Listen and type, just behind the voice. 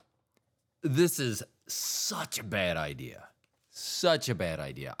This is such a bad idea. Such a bad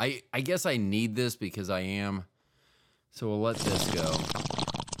idea. I guess I need this because I am. So we'll let this go.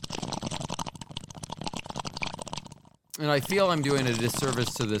 And I feel I'm doing a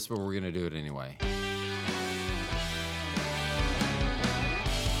disservice to this, but we're going to do it anyway.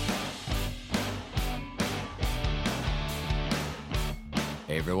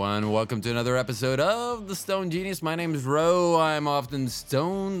 Hey everyone, welcome to another episode of The Stone Genius. My name is Ro. I'm often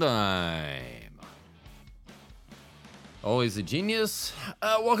stoned. I'm always a genius.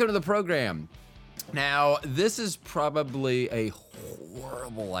 Welcome to the program. Now, this is probably a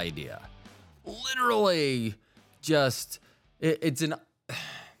horrible idea. Literally, just it's an.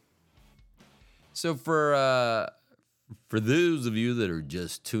 So for those of you that are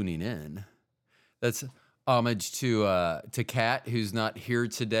just tuning in, that's homage to Kat, who's not here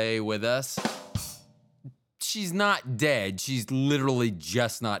today with us. She's not dead. She's literally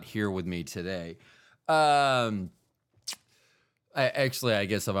just not here with me today. I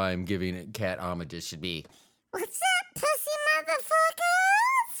guess if I'm giving Kat homage, it should be, "What's up, pussy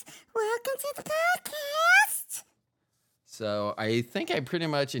motherfuckers? Welcome to the podcast." So I think I pretty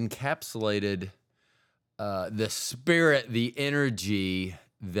much encapsulated the spirit, the energy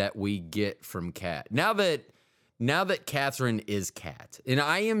that we get from Kat. Now that Catherine is Kat, and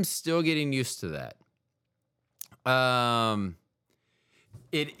I am still getting used to that.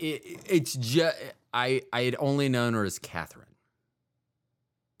 It's just I had only known her as Catherine.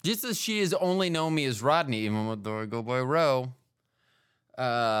 Just as she has only known me as Rodney, even though I go by Ro.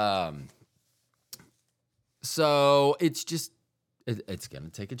 So it's just, it's going to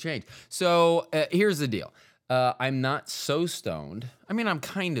take a change. So here's the deal. I'm not so stoned. I mean, I'm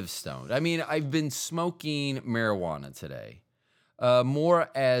kind of stoned. I mean, I've been smoking marijuana today. More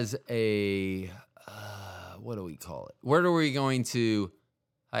as a, what do we call it? Where are we going to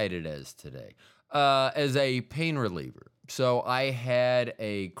hide it as today? As a pain reliever. So I had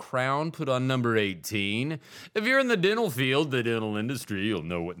a crown put on number 18. If you're in the dental field, the dental industry, you'll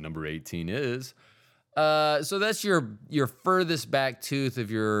know what number 18 is. So that's your furthest back tooth if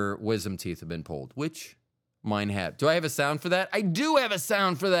your wisdom teeth have been pulled, which mine have. Do I have a sound for that? I do have a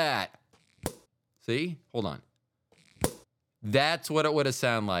sound for that. See? Hold on. That's what it would have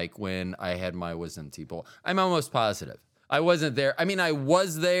sounded like when I had my wisdom teeth pulled. I'm almost positive. I wasn't there. I mean, I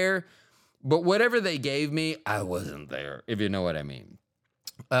was there. But whatever they gave me, I wasn't there, if you know what I mean.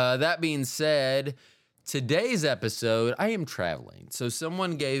 That being said, today's episode, I am traveling. So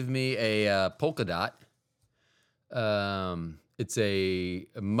someone gave me a polka dot. It's a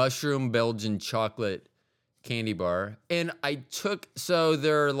mushroom Belgian chocolate candy bar. And I took, so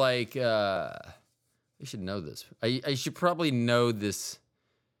they're like, I should know this. I should probably know this,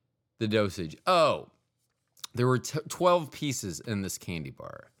 the dosage. Oh, there were 12 pieces in this candy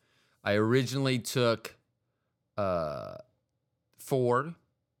bar. I originally took 4, and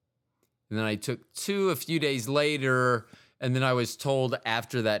then I took 2 a few days later, and then I was told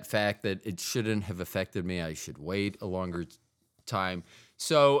after that fact that it shouldn't have affected me. I should wait a longer time.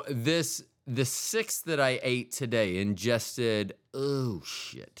 So the 6 that I ate today ingested, oh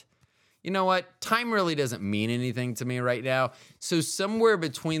shit. You know what? Time really doesn't mean anything to me right now. So somewhere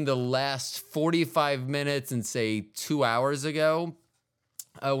between the last 45 minutes and say 2 hours ago,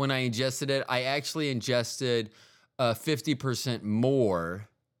 when I ingested it, I actually ingested 50% more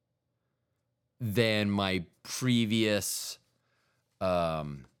than my previous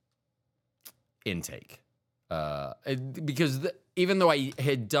intake. Because even though I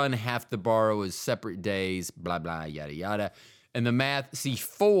had done half the bar, it was separate days, blah, blah, yada, yada. And the math, see,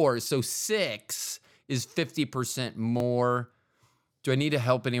 4, so 6 is 50% more. Do I need to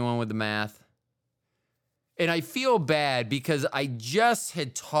help anyone with the math? And I feel bad because I just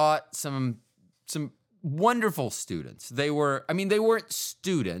had taught some wonderful students. They weren't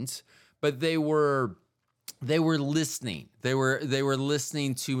students, but they were listening. They were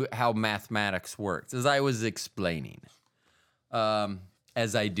listening to how mathematics works, as I was explaining,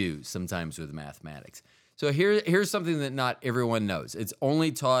 as I do sometimes with mathematics. So here's something that not everyone knows. It's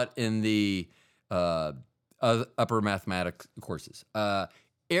only taught in the upper mathematics courses.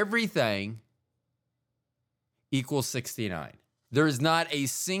 Everything equals 69. There is not a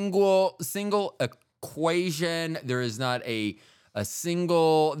single equation. There is not there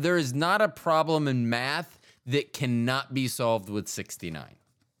is not a problem in math that cannot be solved with 69.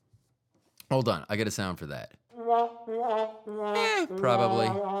 Hold on, I got a sound for that. Probably.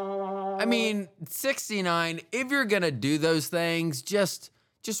 I mean, 69, if you're gonna do those things, just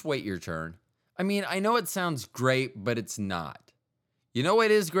wait your turn. I mean, I know it sounds great, but it's not. You know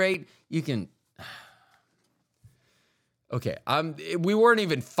what is great? You can Okay, we weren't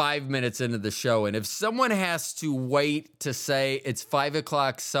even 5 minutes into the show, and if someone has to wait to say it's 5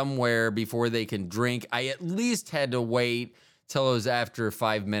 o'clock somewhere before they can drink, I at least had to wait till it was after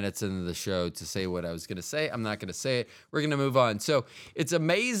 5 minutes into the show to say what I was going to say. I'm not going to say it. We're going to move on. So it's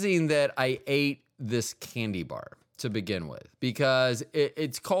amazing that I ate this candy bar to begin with, because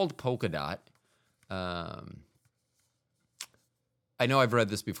it's called Polka Dot. I know I've read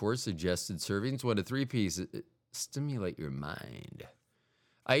this before. Suggested servings, 1 to 3 pieces. Stimulate your mind.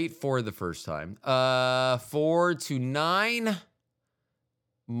 I ate 4 the first time. 4 to 9.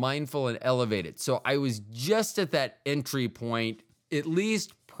 Mindful and elevated. So I was just at that entry point, at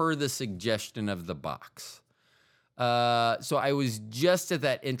least per the suggestion of the box. So I was just at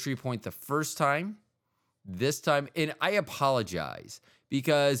that entry point the first time. This time, and I apologize,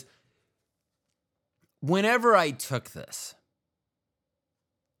 because whenever I took this,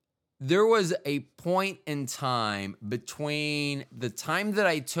 there was a point in time between the time that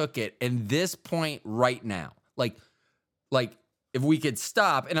I took it and this point right now. Like if we could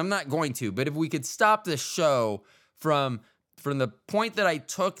stop, and I'm not going to, but if we could stop the show from the point that I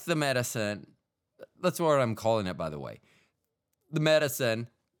took the medicine, that's what I'm calling it, by the way. The medicine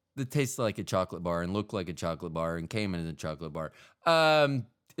that tasted like a chocolate bar and looked like a chocolate bar and came in a chocolate bar, and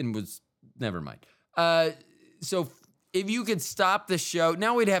was, never mind. So if you could stop the show,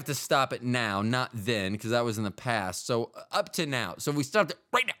 now we'd have to stop it now, not then, because that was in the past. So up to now. So we stopped it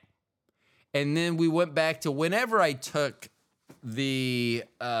right now. And then we went back to whenever I took the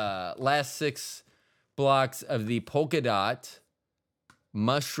last 6 blocks of the Polka Dot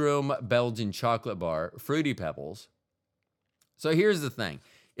Mushroom Belgian Chocolate Bar, Fruity Pebbles. So here's the thing.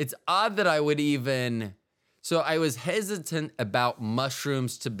 It's odd that I would even... So I was hesitant about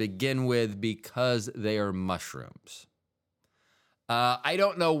mushrooms to begin with because they are mushrooms. I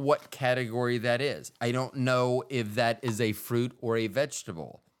don't know what category that is. I don't know if that is a fruit or a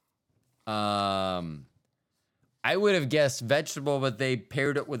vegetable. I would have guessed vegetable, but they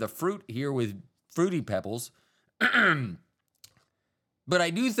paired it with a fruit here with Fruity Pebbles. But I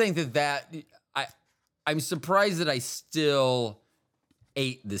do think I'm surprised that I still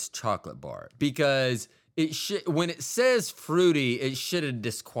ate this chocolate bar, because when it says fruity, it should have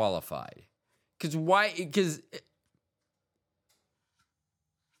disqualified. Because why? Because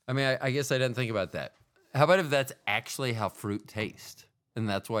I mean, I guess I didn't think about that. How about if that's actually how fruit tastes, and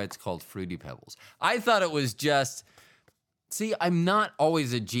that's why it's called Fruity Pebbles? I thought it was just. See, I'm not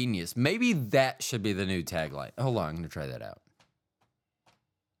always a genius. Maybe that should be the new tagline. Hold on, I'm gonna try that out.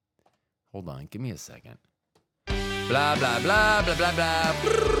 Hold on, give me a second. Blah, blah, blah, blah, blah, blah.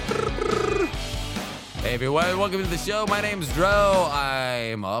 Hey, everyone, welcome to the show. My name's Dro.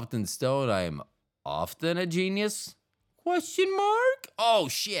 I'm often stoned. I'm often a genius? Question mark? Oh,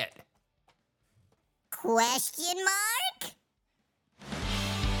 shit. Question mark?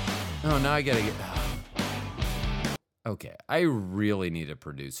 Oh, now I gotta get... Okay, I really need a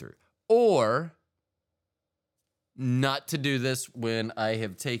producer. Or not to do this when I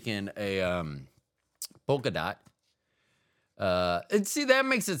have taken a polka dot. And see, that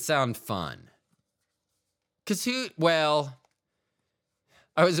makes it sound fun. Because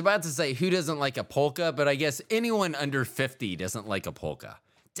I was about to say who doesn't like a polka, but I guess anyone under 50 doesn't like a polka.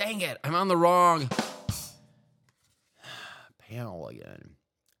 Dang it, I'm on the wrong panel again.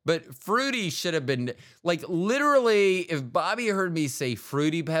 But fruity should have been, like, literally, if Bobby heard me say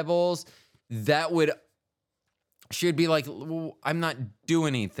Fruity Pebbles, that should be like, well, I'm not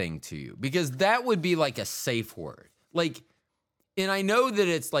doing anything to you. Because that would be like a safe word. Like, and I know that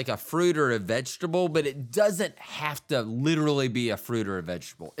it's like a fruit or a vegetable, but it doesn't have to literally be a fruit or a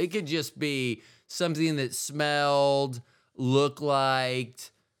vegetable. It could just be something that smelled, looked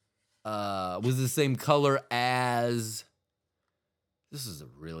like, was the same color as. This is a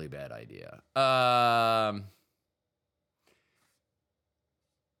really bad idea.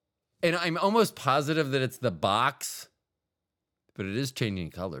 And I'm almost positive that it's the box, but it is changing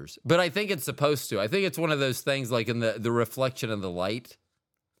colors. But I think it's supposed to. I think it's one of those things like in the reflection of the light.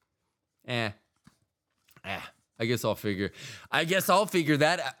 I guess I'll figure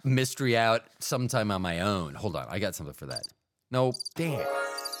that mystery out sometime on my own. Hold on, I got something for that. No, dang it.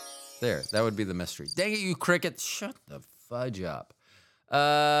 There, that would be the mystery. Dang it, you crickets. Shut the fudge up.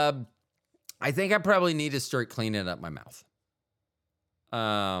 I think I probably need to start cleaning up my mouth.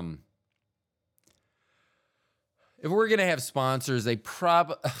 If we're going to have sponsors,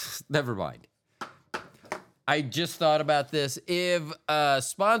 never mind. I just thought about this. If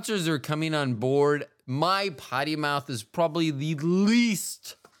sponsors are coming on board, my potty mouth is probably the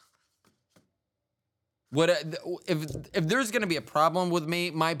least. If there's going to be a problem with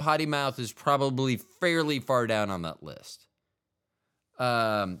me, my potty mouth is probably fairly far down on that list.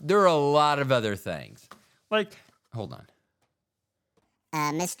 There are a lot of other things. Like, hold on.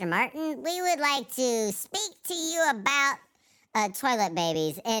 Mr. Martin, we would like to speak to you about toilet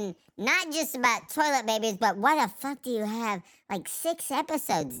babies. And not just about toilet babies, but why the fuck do you have like 6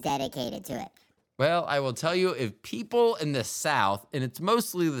 episodes dedicated to it? Well, I will tell you, if people in the South, and it's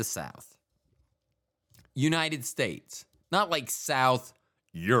mostly the South, United States, not like South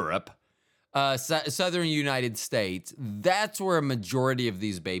Europe, Southern United States, that's where a majority of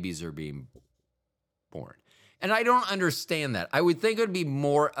these babies are being born. And I don't understand that. I would think it would be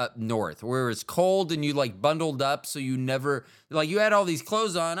more up north, where it's cold and you like bundled up, so you never, like you had all these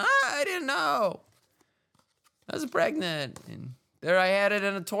clothes on. I didn't know. I was pregnant, and there I had it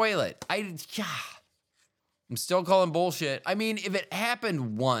in a toilet. I'm still calling bullshit. I mean, if it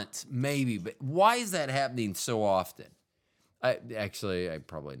happened once, maybe, but why is that happening so often? I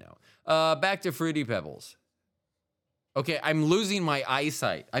probably know. Back to Fruity Pebbles. Okay, I'm losing my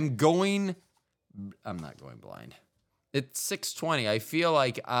eyesight. I'm not going blind. It's 6:20. I feel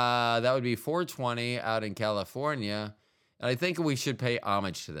like that would be 4:20 out in California, and I think we should pay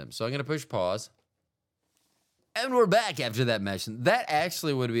homage to them. So I'm going to push pause. And we're back after that mention. That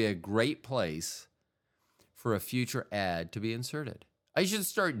actually would be a great place for a future ad to be inserted. I should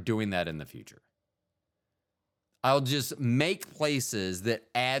start doing that in the future. I'll just make places that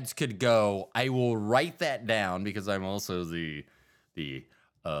ads could go. I will write that down because I'm also the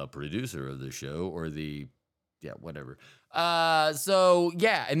producer of the show, or whatever.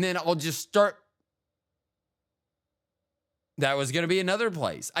 And then I'll just start. That was going to be another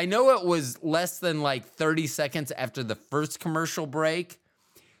place. I know it was less than like 30 seconds after the first commercial break,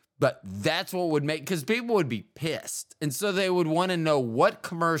 but that's what would make, because people would be pissed. And so they would want to know what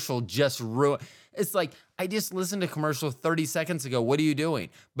commercial just ruined. It's like, I just listened to commercial 30 seconds ago. What are you doing?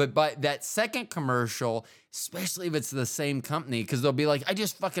 But by that second commercial, especially if it's the same company, because they'll be like, I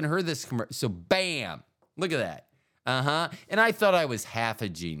just fucking heard this commercial. So bam, look at that. And I thought I was half a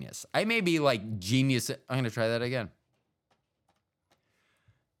genius. I may be like genius. I'm going to try that again.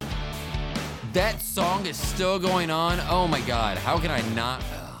 That song is still going on. Oh my God. How can I not?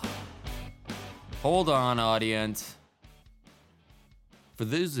 Ugh. Hold on, audience. For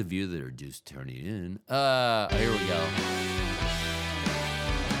those of you that are just turning in, here we go.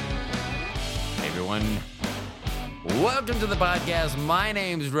 Hey everyone. Welcome to the podcast. My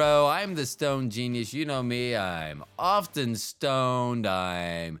name's Ro. I'm the Stone Genius. You know me. I'm often stoned.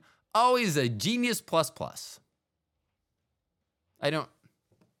 I'm always a genius plus. I don't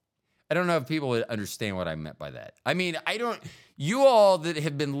know if people would understand what I meant by that. I mean, you all that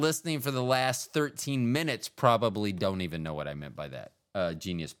have been listening for the last 13 minutes probably don't even know what I meant by that.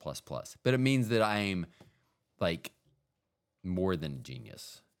 Genius plus. But it means that I'm like more than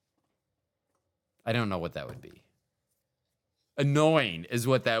genius. I don't know what that would be. Annoying is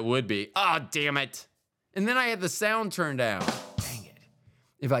what that would be. Oh, damn it. And then I had the sound turned down. Dang it.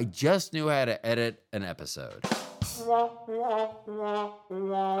 If I just knew how to edit an episode.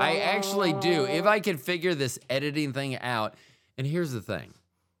 I actually do. If I could figure this editing thing out. And here's the thing.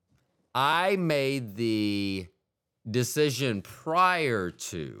 I made the decision prior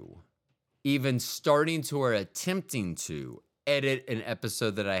to even starting to or attempting to edit an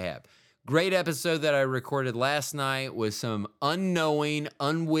episode that I have. Great episode that I recorded last night with some unknowing.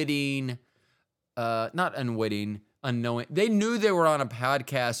 They knew they were on a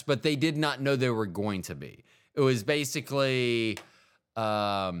podcast, but they did not know they were going to be. It was basically,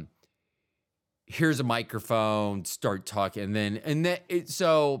 here's a microphone, start talking,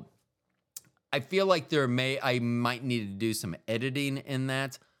 so I feel like I might need to do some editing in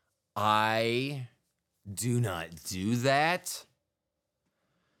that. I do not do that.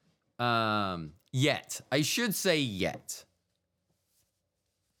 Yet. I should say yet.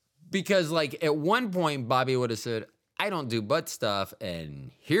 Because like at one point, Bobby would have said, I don't do butt stuff.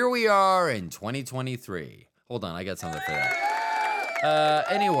 And here we are in 2023. Hold on, I got something for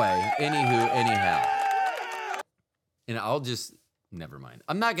that. Anyhow. And never mind.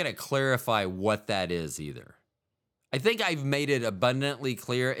 I'm not going to clarify what that is either. I think I've made it abundantly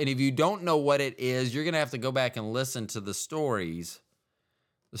clear. And if you don't know what it is, you're going to have to go back and listen to the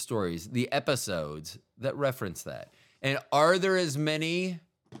episodes that reference that. And are there as many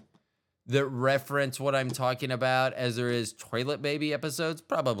that reference what I'm talking about as there is toilet baby episodes?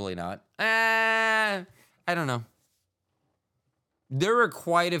 Probably not. I don't know. There are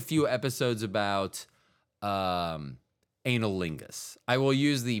quite a few episodes about analingus. I will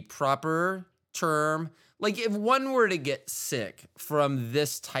use the proper term. Like if one were to get sick from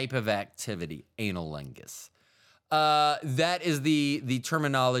this type of activity, analingus, that is the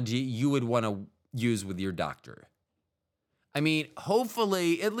terminology you would want to use with your doctor. I mean,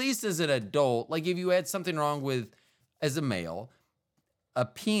 hopefully, at least as an adult, like if you had something wrong with, as a male, a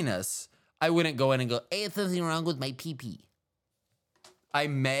penis, I wouldn't go in and go, hey, it's something wrong with my pee-pee. I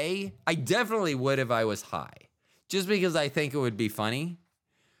definitely would if I was high, just because I think it would be funny.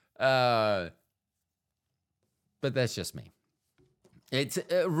 But that's just me. It's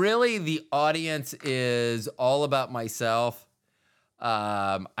really, the audience is all about myself.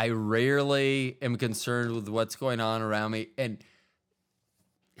 I rarely am concerned with what's going on around me. And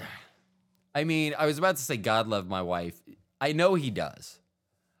I mean, I was about to say God loved my wife. I know he does.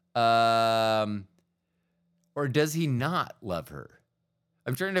 Or does he not love her?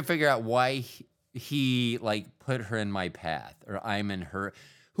 I'm trying to figure out why he like put her in my path, or I'm in her.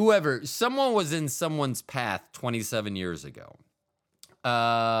 Whoever, someone was in someone's path 27 years ago.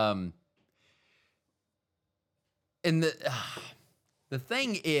 And the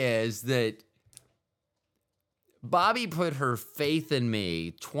thing is that Bobby put her faith in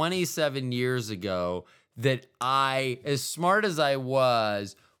me 27 years ago, that I, as smart as I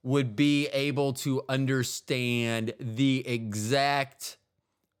was, would be able to understand the exact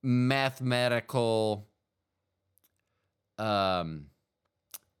mathematical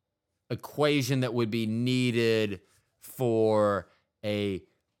equation that would be needed for a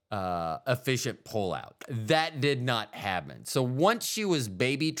efficient pullout. That did not happen. So once she was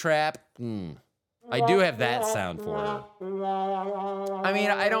baby trapped, I do have that sound for her. I mean,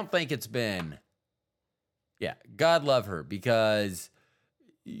 I don't think it's been, God love her, because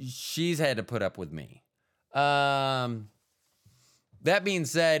she's had to put up with me. That being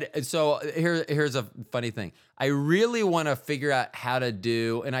said, so here's a funny thing. I really want to figure out how to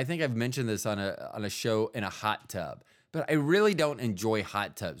do, and I think I've mentioned this on a show, in a hot tub, but I really don't enjoy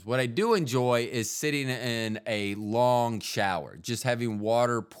hot tubs. What I do enjoy is sitting in a long shower, just having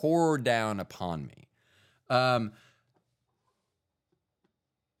water pour down upon me. I'm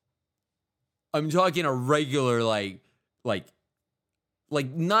talking a regular, like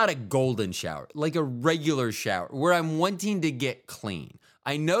not a golden shower, like a regular shower where I'm wanting to get clean.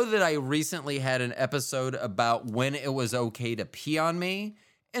 I know that I recently had an episode about when it was okay to pee on me,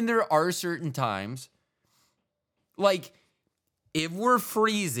 and there are certain times, like if we're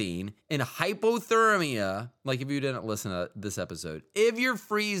freezing in hypothermia, like if you didn't listen to this episode, if you're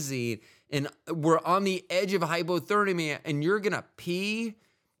freezing and we're on the edge of hypothermia and you're gonna pee,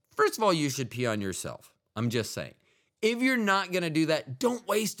 first of all, you should pee on yourself. I'm just saying. If you're not going to do that, don't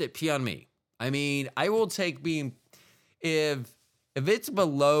waste it. Pee on me. I mean, I will take being, if it's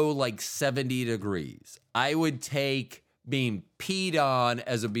below like 70 degrees, I would take being peed on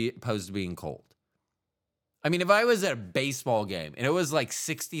as opposed to being cold. I mean, if I was at a baseball game and it was like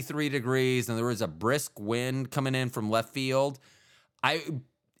 63 degrees and there was a brisk wind coming in from left field,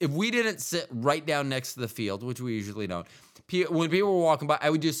 if we didn't sit right down next to the field, which we usually don't, when people were walking by,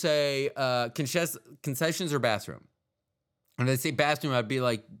 I would just say, concessions or bathroom. And if they say bathroom, I'd be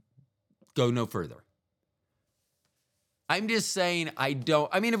like, go no further. I'm just saying if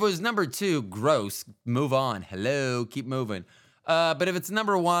it was number 2, gross, move on. Hello, keep moving. But if it's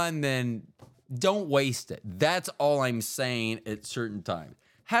number 1, then don't waste it. That's all I'm saying at certain times.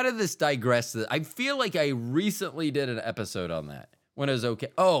 How did this digress? I feel like I recently did an episode on that when it was okay.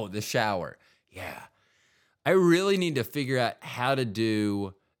 Oh, the shower. Yeah. I really need to figure out how to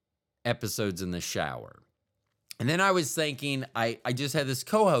do episodes in the shower. And then I was thinking, I just had this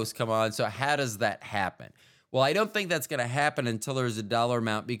co-host come on, so how does that happen? Well, I don't think that's going to happen until there's a dollar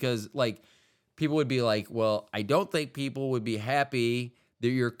amount, because like people would be like, well, I don't think people would be happy that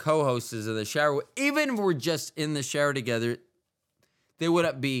your co-host is in the shower. Even if we're just in the shower together, they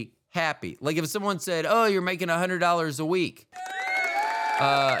wouldn't be happy. Like if someone said, oh, you're making $100 a week.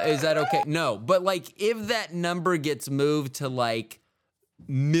 Is that okay? No, but like if that number gets moved to like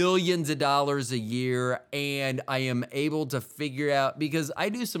millions of dollars a year, and I am able to figure out, because I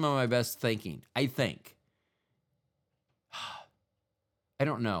do some of my best thinking, I think. I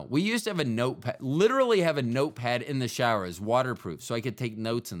don't know. We used to have a notepad, literally have a notepad in the shower, as waterproof, so I could take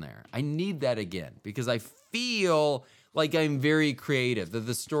notes in there. I need that again, because I feel like I'm very creative, that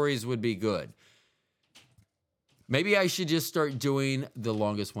the stories would be good. Maybe I should just start doing the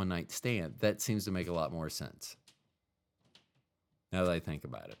longest one night stand. That seems to make a lot more sense, now that I think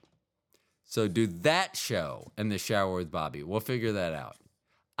about it. So do that show in the shower with Bobby. We'll figure that out.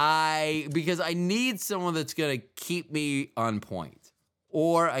 Because I need someone that's going to keep me on point.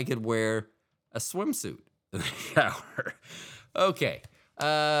 Or I could wear a swimsuit in the shower. Okay.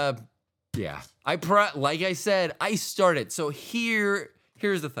 Yeah. Like I said, I started. So here's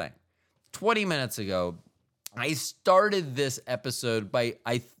the thing. 20 minutes ago, I started this episode by,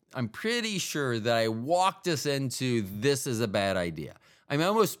 I'm pretty sure that I walked us into this is a bad idea. I'm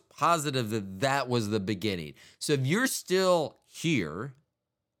almost positive that that was the beginning. So if you're still here,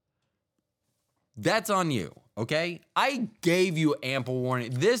 that's on you, okay? I gave you ample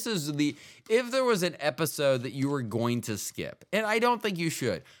warning. This is if there was an episode that you were going to skip, and I don't think you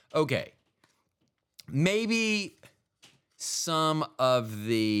should, okay, maybe some of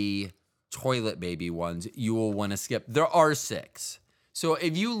the toilet baby ones you will want to skip. There are 6. So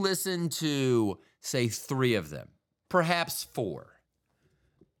if you listen to, say, 3 of them, perhaps 4,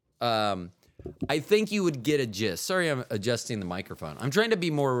 I think you would get a gist. Sorry, I'm adjusting the microphone. I'm trying to be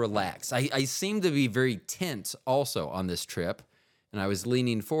more relaxed. I seem to be very tense also on this trip, and I was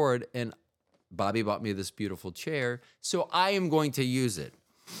leaning forward, and Bobby bought me this beautiful chair, so I am going to use it,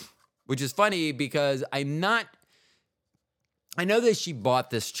 which is funny because I know that she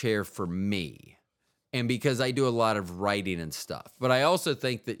bought this chair for me, and because I do a lot of writing and stuff, but I also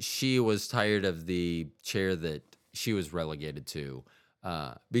think that she was tired of the chair that she was relegated to.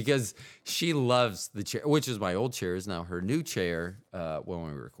 Because she loves the chair, which is my old chair, is now her new chair when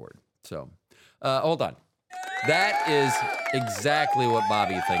we record. So, hold on. That is exactly what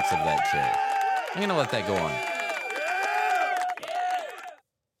Bobby thinks of that chair. I'm going to let that go on.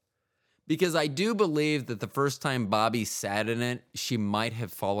 Because I do believe that the first time Bobby sat in it, she might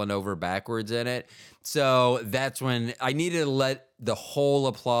have fallen over backwards in it. So that's when I needed to let the whole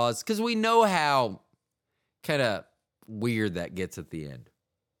applause, because we know how kind of weird that gets at the end.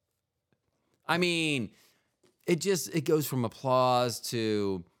 I mean, it goes from applause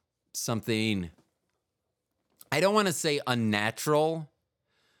to something, I don't want to say unnatural,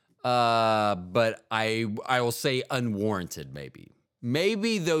 but I will say unwarranted maybe.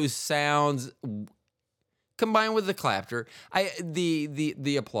 Maybe those sounds combined with the clapter,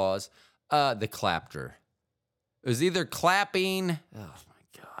 the applause, the clapter. It was either clapping, oh my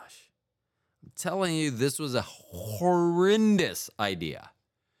gosh. I'm telling you, this was a horrendous idea.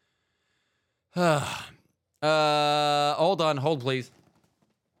 Hold please.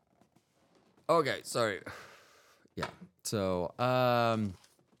 Okay, sorry. Yeah. So, I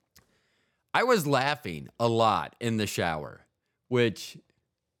was laughing a lot in the shower, which,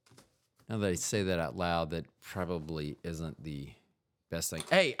 now that I say that out loud, that probably isn't the best thing.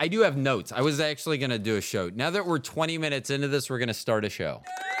 Hey, I do have notes. I was actually going to do a show. Now that we're 20 minutes into this, we're going to start a show.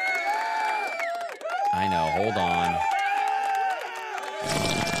 I know, hold on.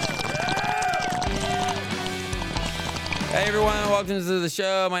 Hey everyone, welcome to the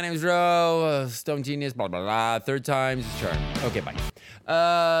show. My name is Ro, Stone Genius, blah, blah, blah. 3rd time's the charm. Okay,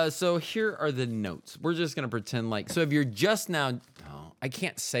 bye. So here are the notes. We're just going to pretend like, so if you're just now, oh, I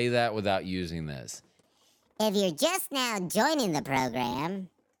can't say that without using this. If you're just now joining the program.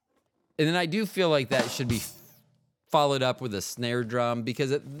 And then I do feel like that should be followed up with a snare drum,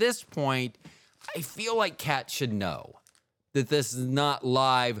 because at this point, I feel like Kat should know that this is not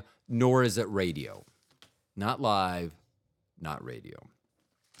live, nor is it radio. Not live. Not radio.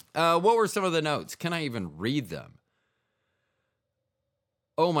 What were some of the notes? Can I even read them?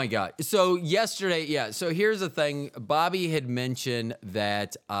 Oh my God. So yesterday, yeah. So here's the thing. Bobby had mentioned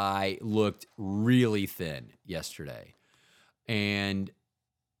that I looked really thin yesterday. And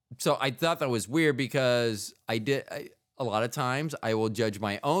so I thought that was weird because a lot of times I will judge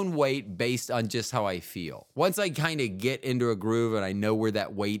my own weight based on just how I feel. Once I kind of get into a groove and I know where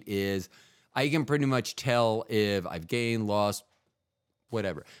that weight is, I can pretty much tell if I've gained, lost,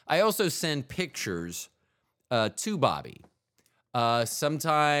 whatever. I also send pictures to Bobby,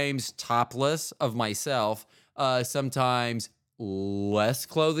 sometimes topless of myself, sometimes less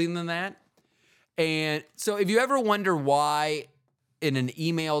clothing than that. And so if you ever wonder why in an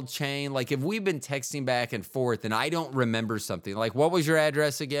email chain, like if we've been texting back and forth and I don't remember something, like what was your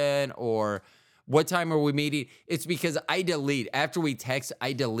address again? Or what time are we meeting? It's because after we text,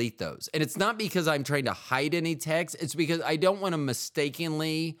 I delete those. And it's not because I'm trying to hide any text. It's because I don't want to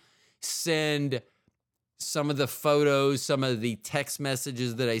mistakenly send some of the photos, some of the text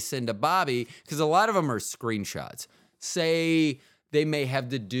messages that I send to Bobby, because a lot of them are screenshots. Say they may have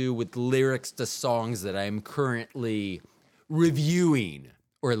to do with lyrics to songs that I'm currently reviewing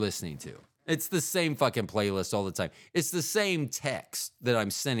or listening to. It's the same fucking playlist all the time. It's the same text that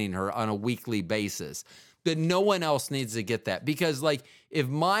I'm sending her on a weekly basis. But no one else needs to get that. Because, like, if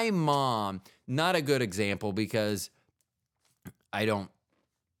my mom, not a good example because I don't,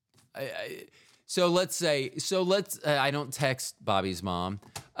 I don't text Bobby's mom.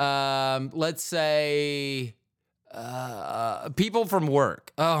 Let's say people from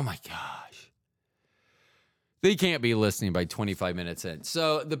work. Oh my gosh. They can't be listening by 25 minutes in.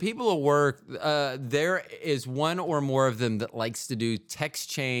 So the people at work, there is one or more of them that likes to do text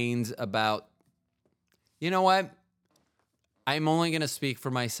chains about, you know what? I'm only going to speak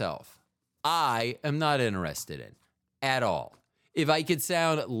for myself. I am not interested in at all. If I could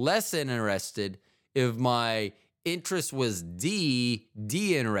sound less interested, if my interest was de-interested,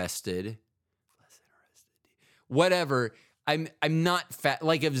 whatever, I'm not fat.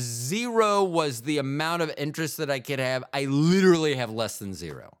 Like if 0 was the amount of interest that I could have, I literally have less than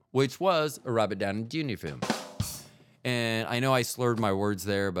 0, which was a Robert Downey Jr. film. And I know I slurred my words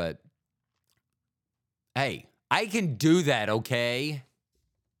there, but hey, I can do that, okay?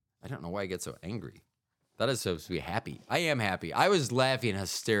 I don't know why I get so angry. That is supposed to be happy. I am happy. I was laughing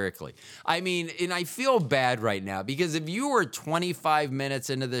hysterically. I mean, and I feel bad right now because if you were 25 minutes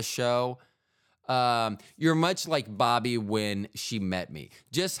into this show, you're much like Bobby when she met me.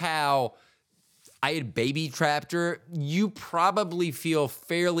 Just how I had baby trapped her, you probably feel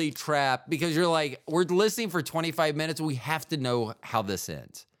fairly trapped because you're like, we're listening for 25 minutes. We have to know how this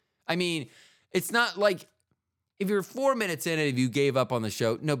ends. I mean, it's not like if you're 4 minutes in and if you gave up on the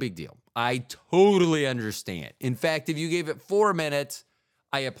show, no big deal. I totally understand. In fact, if you gave it 4 minutes,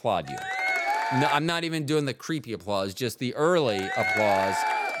 I applaud you. No, I'm not even doing the creepy applause, just the early applause.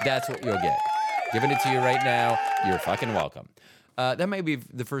 That's what you'll get. Giving it to you right now. You're fucking welcome. That may be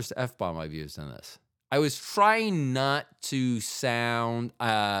the first F-bomb I've used in this. I was trying not to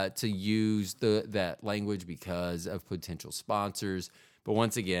use that language because of potential sponsors. But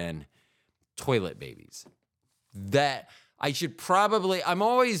once again, toilet babies. That I should probably, I'm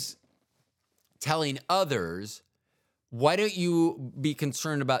always telling others, why don't you be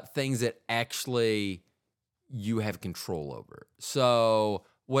concerned about things that actually you have control over? So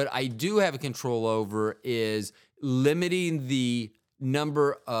what I do have control over is limiting the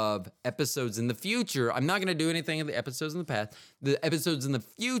number of episodes in the future. I'm not going to do anything in the episodes in the past. The episodes in the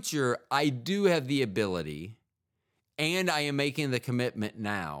future, I do have the ability, and I am making the commitment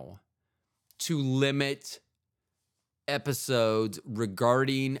now to limit episodes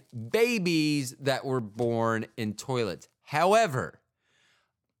regarding babies that were born in toilets. However,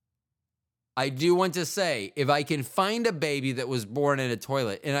 I do want to say, if I can find a baby that was born in a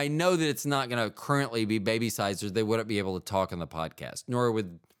toilet, and I know that it's not going to currently be baby sized or they wouldn't be able to talk on the podcast, nor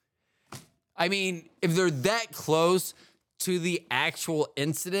would, I mean, if they're that close to the actual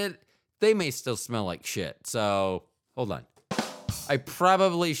incident, they may still smell like shit. So, hold on. I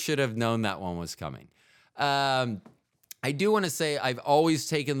probably should have known that one was coming. I do want to say I've always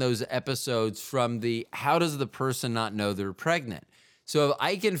taken those episodes from the how does the person not know they're pregnant? So if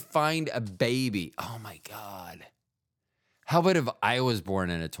I can find a baby, oh my God. How about if I was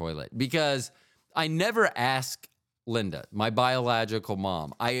born in a toilet? Because I never asked Linda, my biological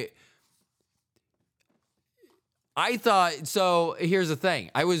mom. I thought, so here's the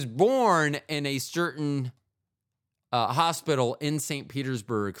thing. I was born in a certain hospital in St.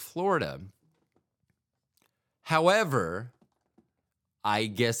 Petersburg, Florida. However, I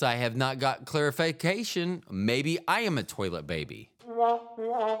guess I have not got clarification. Maybe I am a toilet baby.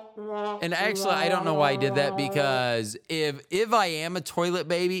 And actually, I don't know why I did that, because if I am a toilet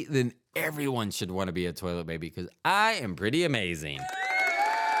baby, then everyone should want to be a toilet baby because I am pretty amazing.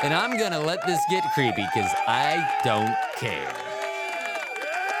 And I'm going to let this get creepy because I don't care.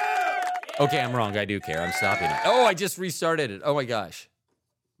 Okay, I'm wrong. I do care. I'm stopping it. Oh, I just restarted it. Oh my gosh.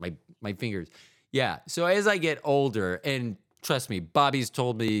 My fingers. Yeah, so as I get older, and trust me, Bobby's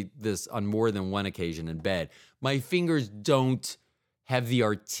told me this on more than one occasion in bed, my fingers don't have the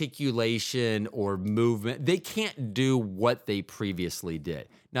articulation or movement. They can't do what they previously did.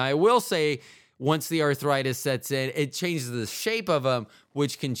 Now, I will say, once the arthritis sets in, it changes the shape of them,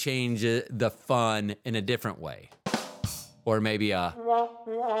 which can change the fun in a different way. Or maybe never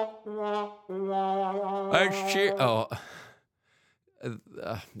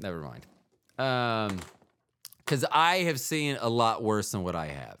mind. Because I have seen a lot worse than what I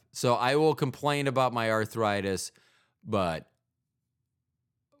have. So I will complain about my arthritis, but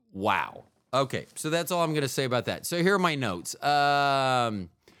wow. Okay, so that's all I'm going to say about that. So here are my notes. Oh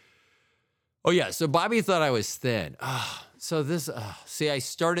yeah, so Bobby thought I was thin. See, I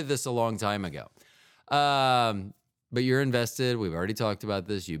started this a long time ago. But you're invested. We've already talked about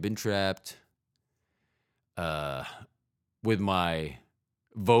this. You've been trapped with my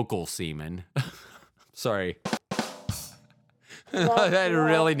vocal semen. Sorry. That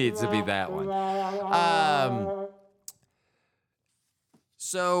really needs to be that one.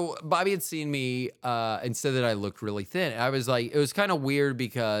 So Bobby had seen me and said that I looked really thin. I was like, it was kind of weird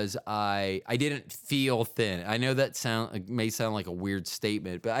because I didn't feel thin. I know that may sound like a weird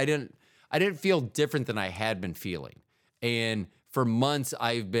statement, but I didn't feel different than I had been feeling. And for months,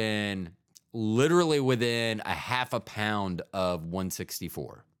 I've been literally within a half a pound of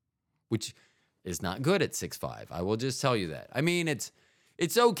 164, which is not good at 6'5". I will just tell you that. I mean, it's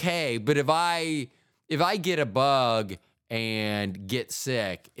okay, but if I get a bug and get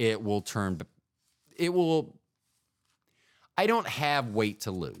sick, it will. I don't have weight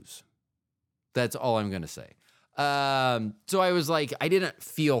to lose. That's all I'm going to say. So I was like, I didn't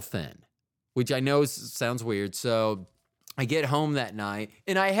feel thin, which I know sounds weird. So I get home that night,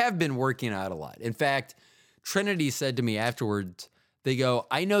 and I have been working out a lot. In fact, Trinity said to me afterwards, they go,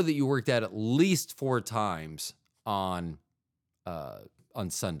 I know that you worked out at least 4 times on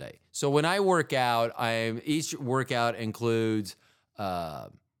Sunday. So when I work out, each workout includes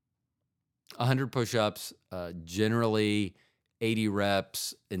 100 push-ups, generally 80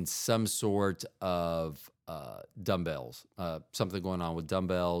 reps, and some sort of dumbbells. Something going on with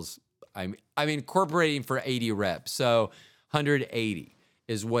dumbbells. I'm incorporating for 80 reps. So 180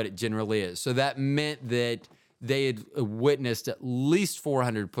 is what it generally is. So that meant that they had witnessed at least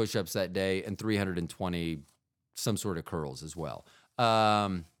 400 push-ups that day and 320 some sort of curls as well.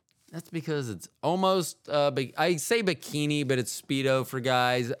 That's because it's almost, I say bikini, but it's Speedo for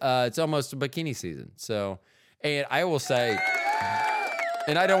guys. It's almost a bikini season. So, and I will say,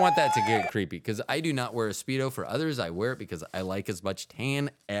 and I don't want that to get creepy because I do not wear a Speedo for others. I wear it because I like as much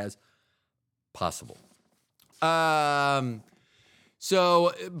tan as possible.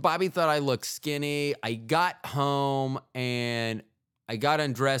 So Bobby thought I looked skinny. I got home and I got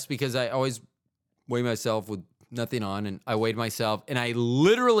undressed because I always weigh myself with nothing on, and I weighed myself, and I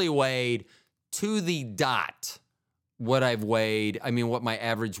literally weighed to the dot what I've weighed. I mean, what my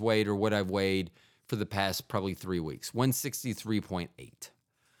average weight or what I've weighed for the past probably 3 weeks, 163.8.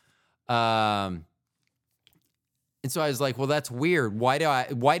 And so I was like, well, that's weird. Why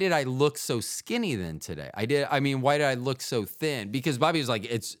did I look so skinny then today? Why did I look so thin? Because Bobby was like,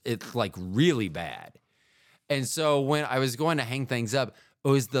 it's like really bad. And so when I was going to hang things up, it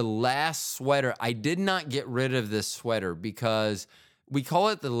was the last sweater. I did not get rid of this sweater because we call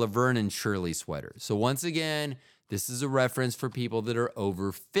it the Laverne and Shirley sweater. So once again, this is a reference for people that are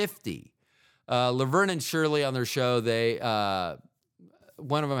over 50. Laverne and Shirley on their show, they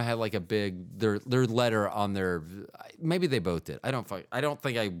one of them had like a big their letter on their. Maybe they both did. I don't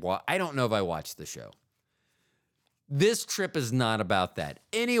know if I watched the show. This trip is not about that.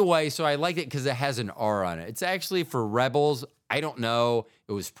 Anyway, so I liked it because it has an R on it. It's actually for Rebels. I don't know.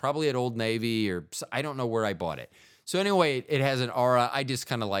 It was probably at Old Navy or I don't know where I bought it. So anyway, it has an R. I just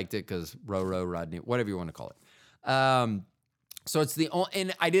kind of liked it because Rodney, whatever you want to call it. So it's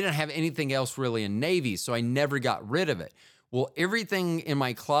and I didn't have anything else really in Navy, so I never got rid of it. Well, everything in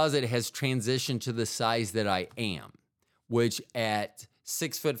my closet has transitioned to the size that I am, which at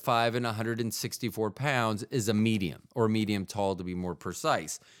 6'5" and 164 pounds is a medium or medium tall to be more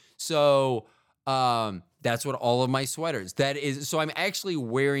precise. So that's what all of my sweaters. So I'm actually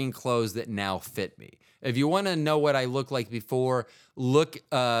wearing clothes that now fit me. If you want to know what I looked like before,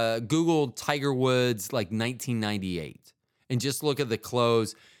 Google Tiger Woods like 1998 and just look at the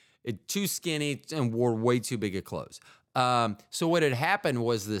clothes. Too skinny and wore way too big of clothes. So what had happened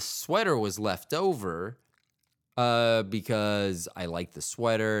was this sweater was left over because I liked the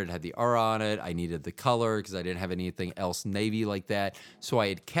sweater. It had the R on it. I needed the color because I didn't have anything else navy like that. So I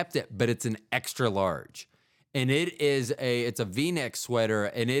had kept it, but it's an extra large. And it's a V-neck sweater,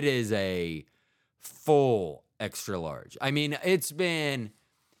 and it is a full extra large. I mean, it's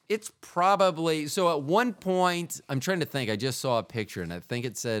probably, so at one point, I'm trying to think, I just saw a picture, and I think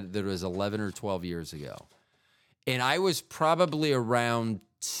it said that it was 11 or 12 years ago. And I was probably around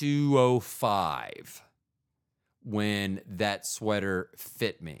 205 when that sweater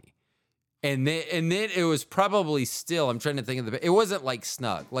fit me. And then it was probably still, I'm trying to think of it wasn't like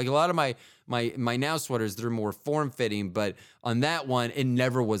snug. Like a lot of my now sweaters, they're more form-fitting, but on that one, it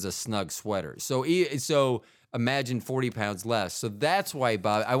never was a snug sweater. So imagine 40 pounds less. So that's why,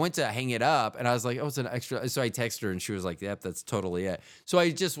 Bob, I went to hang it up, and I was like, oh, it's an extra. So I texted her, and she was like, yep, that's totally it. So I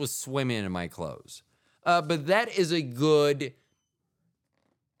just was swimming in my clothes. But that is a good,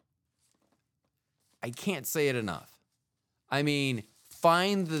 I can't say it enough. I mean,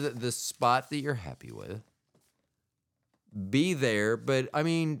 find the spot that you're happy with. Be there, but I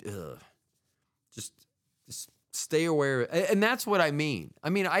mean, just stay aware. And that's what I mean.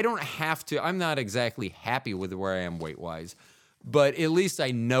 I mean, I don't have to, I'm not exactly happy with where I am weight-wise, but at least I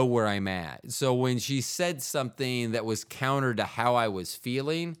know where I'm at. So when she said something that was counter to how I was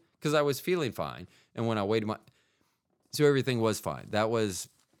feeling, because I was feeling fine, and when I weighed so everything was fine. That was,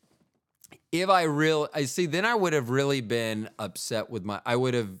 then I would have really been upset with I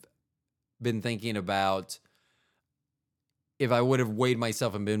would have been thinking about if I would have weighed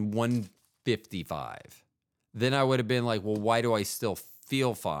myself and been 155, then I would have been like, well, why do I still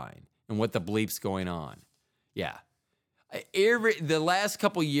feel fine? And what the bleep's going on? Yeah. The last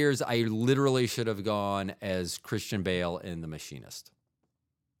couple years, I literally should have gone as Christian Bale in The Machinist.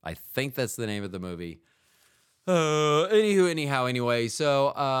 I think that's the name of the movie. Anyway,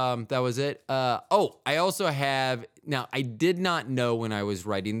 so that was it. I also have, now I did not know when I was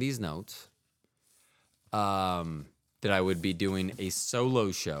writing these notes that I would be doing a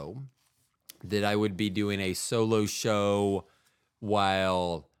solo show,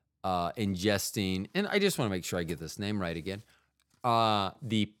 while ingesting, and I just want to make sure I get this name right again,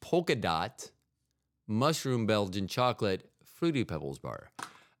 the Polka Dot Mushroom Belgian Chocolate Fruity Pebbles Bar.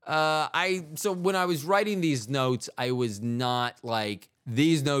 So when I was writing these notes, I was not like,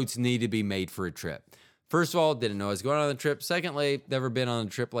 these notes need to be made for a trip. First of all, didn't know I was going on the trip. Secondly, never been on a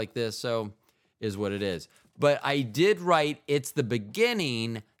trip like this, so is what it is. But I did write, it's the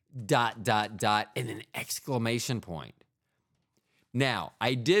beginning, ... and an exclamation point. Now,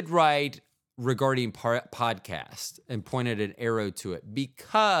 I did write regarding podcast and pointed an arrow to it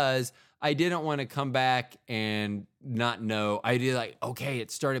because I didn't want to come back and not know. I did like, okay, it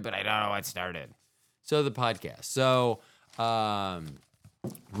started, but I don't know what started. So the podcast. So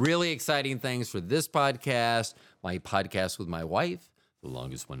really exciting things for this podcast. My podcast with my wife, The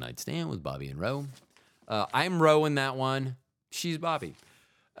Longest One Night Stand with Bobby and Ro. I'm Ro in that one. She's Bobby.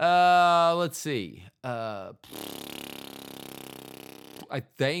 Let's see. I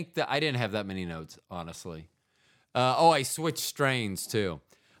think that I didn't have that many notes, honestly. I switched strains too.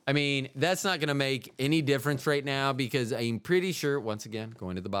 I mean, that's not going to make any difference right now because I'm pretty sure, once again,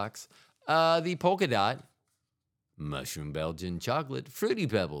 going to the box, the Polka Dot Mushroom Belgian Chocolate Fruity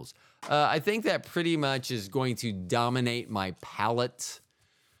Pebbles. I think that pretty much is going to dominate my palate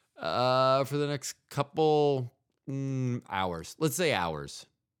for the next couple hours. Let's say hours.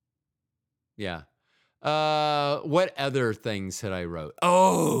 Yeah. What other things had I wrote?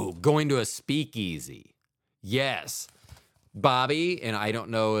 Oh, going to a speakeasy. Yes. Bobby, and I don't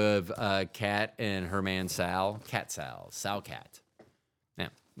know if Kat and her man Sal Cat. Yeah,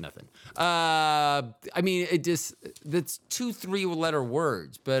 nothing. I mean, that's 2 3-letter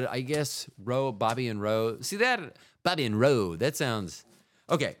words, but I guess Bobby and Ro. See that? Bobby and Ro, that sounds...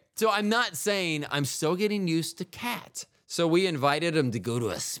 Okay, so I'm not saying, I'm still getting used to Cat. So we invited him to go to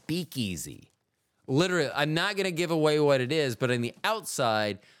a speakeasy. Literally, I'm not going to give away what it is, but on the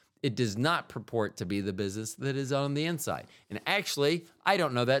outside, it does not purport to be the business that is on the inside. And actually, I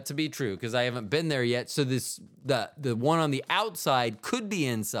don't know that to be true because I haven't been there yet. So the one on the outside could be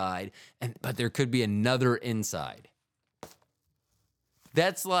inside, but there could be another inside.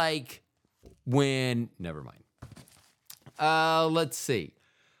 That's like when, never mind. Let's see.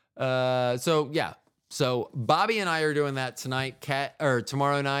 So Bobby and I are doing that tonight,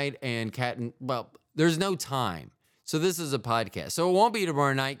 tomorrow night, and Kat and, well, there's no time. So this is a podcast. So it won't be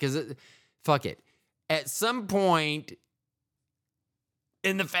tomorrow night because fuck it. At some point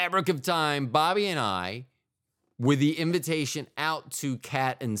in the fabric of time, Bobby and I, with the invitation out to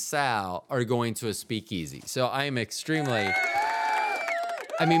Kat and Sal, are going to a speakeasy. So I am extremely...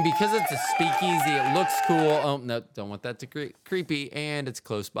 I mean, because it's a speakeasy, it looks cool. Oh, no, don't want that to creepy. And it's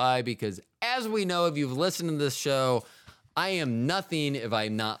close by because, as we know, if you've listened to this show, I am nothing if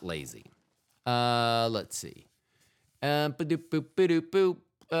I'm not lazy. Let's see. Here.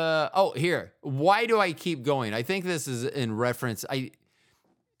 Why do I keep going? I think this is in reference.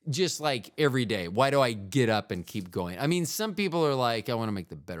 Just like every day. Why do I get up and keep going? I mean, some people are like, I want to make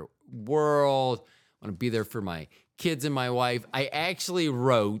the better world. I want to be there for my kids and my wife. I actually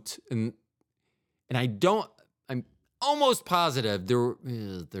wrote, and I'm almost positive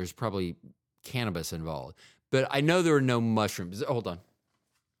there's probably cannabis involved, but I know there are no mushrooms. Hold on.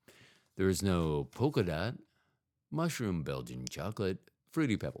 There's no Polka Dot Mushroom Belgian Chocolate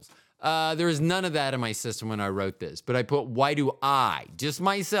Fruity Pebbles. There is none of that in my system when I wrote this, but I put, why do I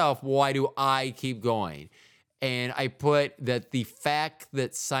keep going? And I put that the fact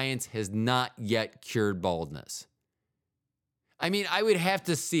that science has not yet cured baldness. I mean, I would have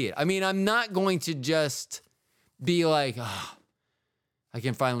to see it. I mean, I'm not going to just be like, oh, I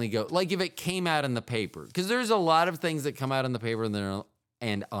can finally go. Like if it came out in the paper, because there's a lot of things that come out in the paper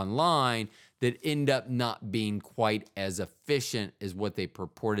and online that end up not being quite as efficient as what they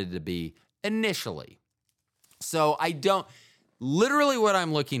purported to be initially. So literally what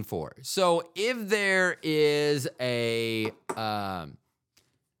I'm looking for. So if there is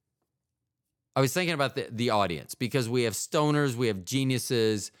I was thinking about the audience because we have stoners, we have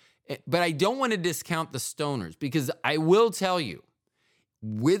geniuses, but I don't want to discount the stoners because I will tell you,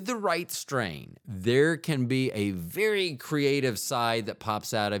 with the right strain, there can be a very creative side that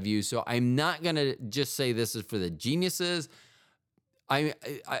pops out of you. So I'm not going to just say this is for the geniuses. I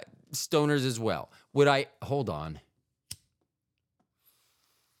stoners as well. Hold on.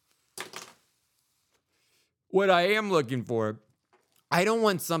 What I am looking for, I don't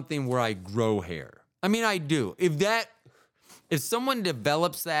want something where I grow hair. I mean, I do. If someone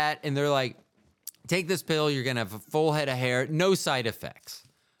develops that and they're like, take this pill, you're going to have a full head of hair, no side effects.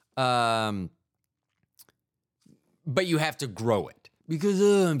 But you have to grow it because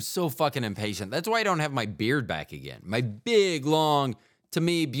I'm so fucking impatient. That's why I don't have my beard back again. My big, long, to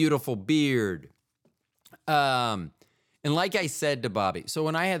me, beautiful beard. And like I said to Bobby, so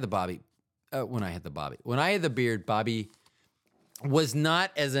when I had the beard, Bobby was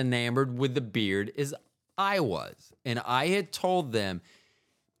not as enamored with the beard as I was. And I had told them,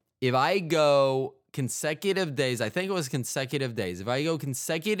 if I go consecutive days, I think it was consecutive days, if I go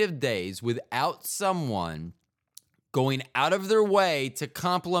consecutive days without someone going out of their way to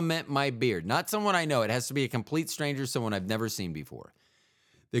compliment my beard, not someone I know, it has to be a complete stranger, someone I've never seen before,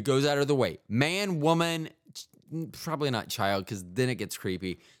 that goes out of their way. Man, woman, probably not child, because then it gets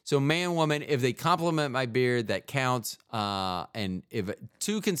creepy. So man, woman, if they compliment my beard, that counts. And if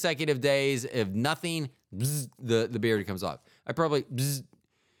 2 consecutive days, if nothing, bzz, the beard comes off. I probably, bzz,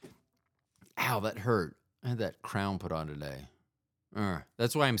 ow, that hurt. I had that crown put on today.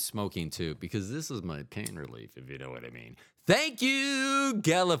 That's why I'm smoking too, because this is my pain relief, if you know what I mean. Thank you,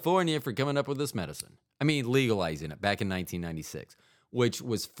 California, for coming up with this medicine. I mean, legalizing it back in 1996, which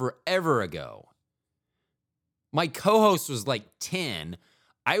was forever ago. My co-host was like 10.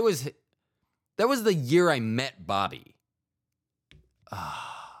 That was the year I met Bobby.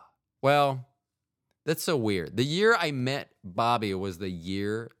 Well, that's so weird. The year I met Bobby was the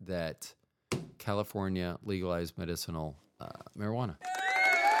year that California legalized medicinal marijuana.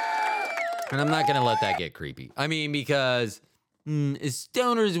 And I'm not going to let that get creepy. I mean, because as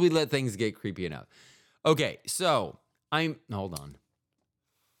stoners, we let things get creepy enough. Okay, so hold on.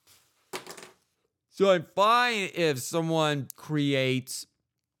 So I'm fine if someone creates.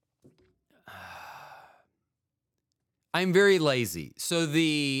 I'm very lazy. So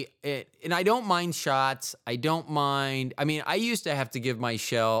and I don't mind shots. I don't mind. I mean, I used to have to give I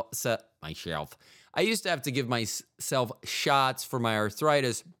used to have to give myself shots for my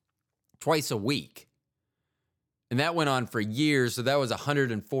arthritis twice a week. And that went on for years. So that was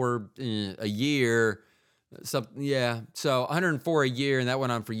 104 a year. So 104 a year, and that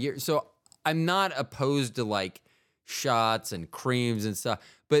went on for years. So I'm not opposed to like shots and creams and stuff,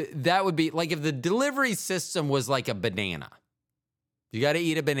 but that would be like if the delivery system was like a banana. You got to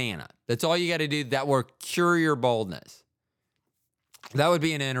eat a banana. That's all you got to do. That will cure your baldness. That would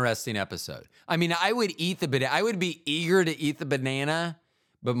be an interesting episode. I mean, I would eat the banana. I would be eager to eat the banana,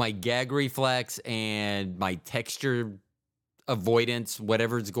 but my gag reflex and my texture avoidance,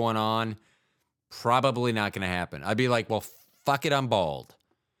 whatever's going on, probably not going to happen. I'd be like, well, fuck it, I'm bald.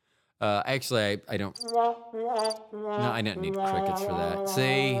 Actually, I don't. No, I don't need crickets for that.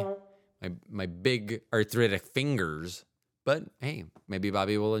 See, my big arthritic fingers. But hey, maybe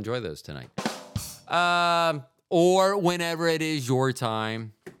Bobby will enjoy those tonight. Or whenever it is your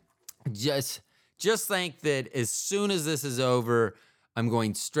time. Just think that as soon as this is over, I'm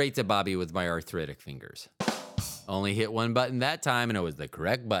going straight to Bobby with my arthritic fingers. Only hit one button that time, and it was the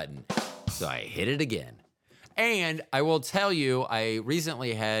correct button. So I hit it again. And I will tell you, I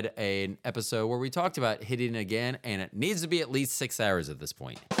recently had an episode where we talked about hitting again, and it needs to be at least 6 hours at this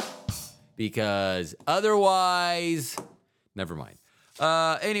point. Because otherwise, never mind.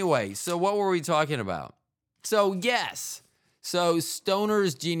 Anyway, so what were we talking about? So yes, so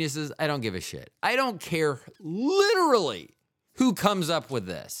stoners, geniuses, I don't give a shit. I don't care literally who comes up with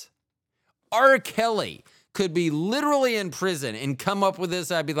this. R. Kelly could be literally in prison and come up with this.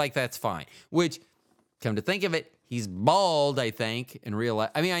 I'd be like, that's fine. Which, come to think of it, he's bald, I think, in real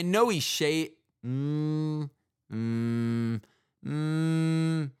life. I mean, I know he's shaved. I don't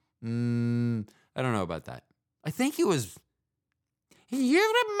know about that. I think he was.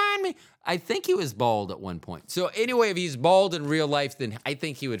 You remind me. I think he was bald at one point. So anyway, if he's bald in real life, then I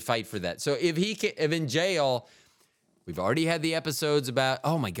think he would fight for that. So if in jail, we've already had the episodes about.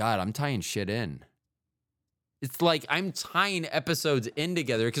 Oh my God, I'm tying shit in. It's like I'm tying episodes in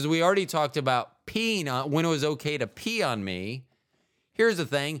together because we already talked about peeing on when it was okay to pee on me. Here's the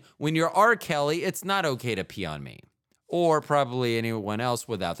thing. When you're R. Kelly, it's not okay to pee on me or probably anyone else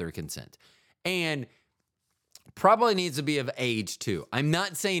without their consent. And probably needs to be of age too. I'm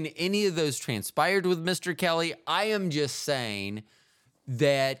not saying any of those transpired with Mr. Kelly. I am just saying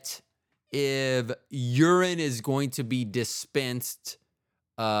that if urine is going to be dispensed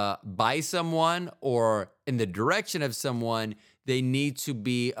by someone or in the direction of someone, they need to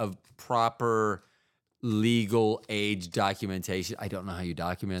be of proper legal age documentation. I don't know how you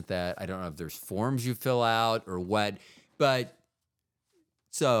document that. I don't know if there's forms you fill out or what. But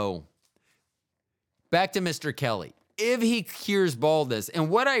so back to Mr. Kelly. If he cures baldness, and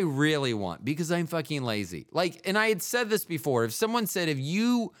what I really want, because I'm fucking lazy, like, and I had said this before, if someone said, if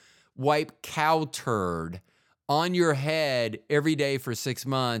you wipe cow turd on your head every day for 6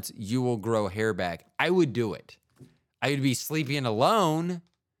 months, you will grow hair back, I would do it. I would be sleeping alone,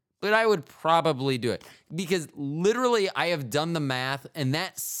 but I would probably do it because literally I have done the math, and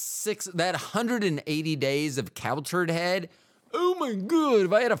that 180 days of cow turd head, oh my God,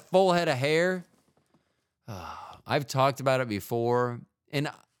 if I had a full head of hair, I've talked about it before, and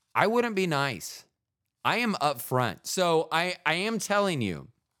I wouldn't be nice. I am upfront. So I am telling you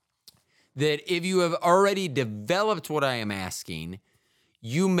that if you have already developed what I am asking,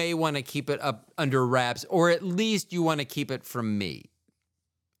 you may want to keep it up under wraps, or at least you want to keep it from me.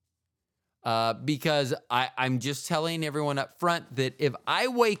 Because I'm just telling everyone up front that if I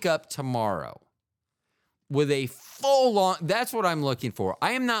wake up tomorrow with a full-on, that's what I'm looking for.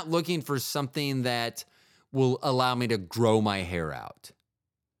 I am not looking for something that will allow me to grow my hair out.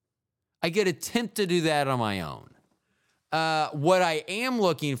 I could attempt to do that on my own. What I am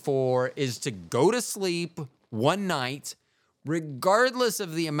looking for is to go to sleep one night, regardless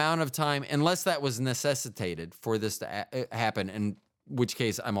of the amount of time, unless that was necessitated for this to happen, in which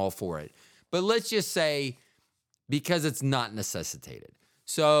case I'm all for it. But let's just say because it's not necessitated.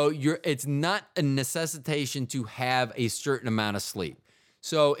 So it's not a necessitation to have a certain amount of sleep.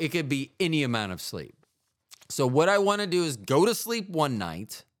 So it could be any amount of sleep. So what I want to do is go to sleep one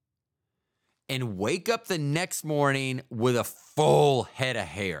night and wake up the next morning with a full head of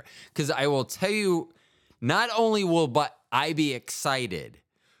hair. Because I will tell you, not only will I be excited,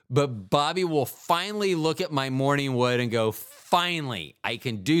 but Bobby will finally look at my morning wood and go, finally, I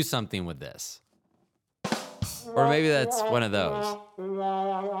can do something with this. Or maybe that's one of those.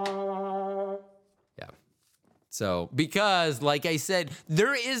 Yeah. So, because, like I said,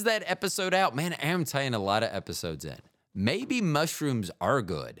 there is that episode out. Man, I am tying a lot of episodes in. Maybe mushrooms are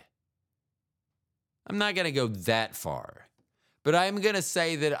good. I'm not going to go that far. But I'm going to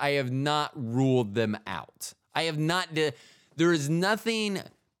say that I have not ruled them out. I have not. There is nothing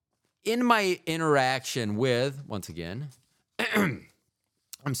in my interaction with, once again, I'm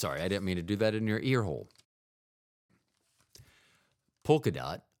sorry, I didn't mean to do that in your ear hole. Polka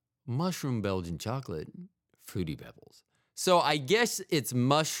dot, mushroom Belgian chocolate, Fruity Pebbles. So I guess it's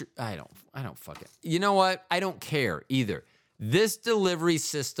I don't fuck it. You know what? I don't care either. This delivery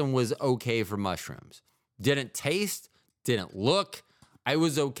system was okay for mushrooms. Didn't taste, didn't look. I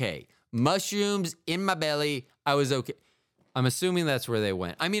was okay. Mushrooms in my belly, I was okay. I'm assuming that's where they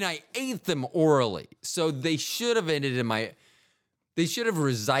went. I mean, I ate them orally, so they should have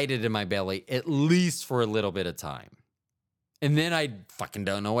resided in my belly at least for a little bit of time. And then I fucking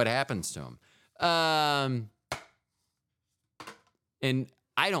don't know what happens to them. And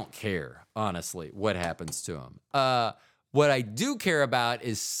I don't care, honestly, what happens to them. What I do care about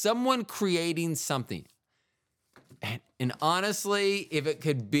is someone creating something. And honestly, if it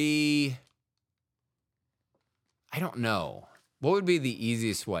could be, I don't know. What would be the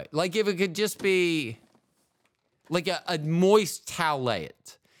easiest way? Like if it could just be like a moist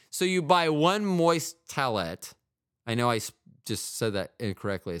towelette. So you buy one moist towelette. I know I just said that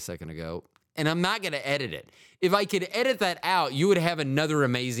incorrectly a second ago. And I'm not going to edit it. If I could edit that out, you would have another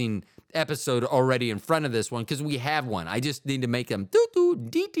amazing episode already in front of this one because we have one. I just need to make them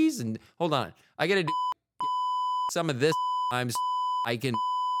DTs and hold on. I got to do some of this times. I can,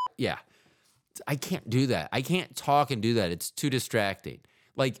 yeah. I can't do that. I can't talk and do that. It's too distracting.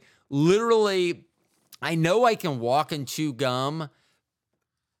 Like literally, I know I can walk and chew gum,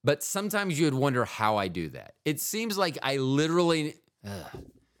 but sometimes you would wonder how I do that. It seems like I literally,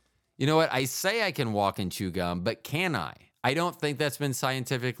 you know what? I say I can walk and chew gum, but can I? I don't think that's been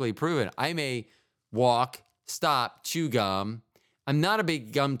scientifically proven. I may walk, stop, chew gum. I'm not a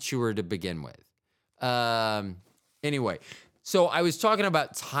big gum chewer to begin with. Anyway, so I was talking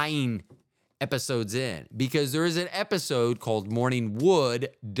about tying episodes in because there is an episode called Morning Wood,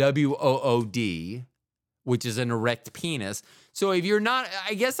 WOOD, which is an erect penis. So if you're not,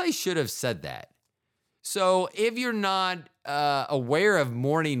 I guess I should have said that. So if you're not aware of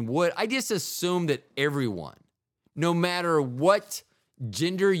Morning Wood, I just assume that everyone, no matter what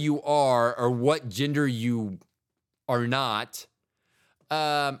gender you are or what gender you are not,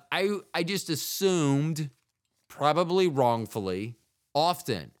 I just assumed, probably wrongfully,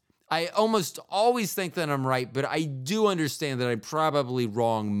 often, I almost always think that I'm right, but I do understand that I'm probably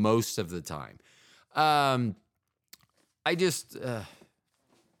wrong most of the time.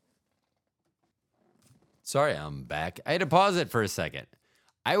 Sorry, I'm back. I had to pause it for a second.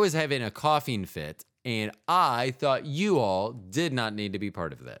 I was having a coughing fit, and I thought you all did not need to be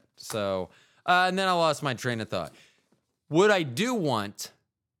part of that. So, and then I lost my train of thought. What I do want,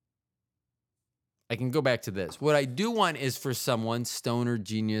 I can go back to this. What I do want is for someone, stoner,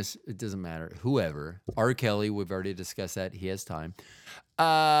 genius, it doesn't matter, whoever. R. Kelly, we've already discussed that. He has time.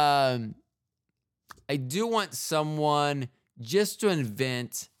 I do want someone just to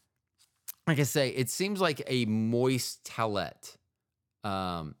invent, like I say, it seems like a moist towelette.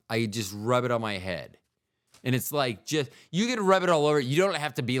 I just rub it on my head. And it's like, just, you can rub it all over. You don't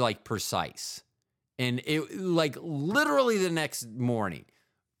have to be like precise. And it, like, literally the next morning.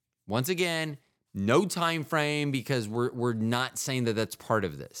 Once again, no time frame, because we're not saying that that's part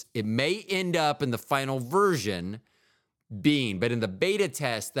of this. It may end up in the final version being, but in the beta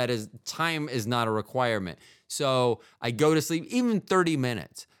test, time is not a requirement. So I go to sleep even 30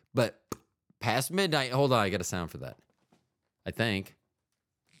 minutes, but past midnight, hold on, I got a sound for that, I think.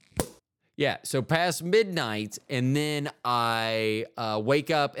 Yeah, so past midnight, and then I wake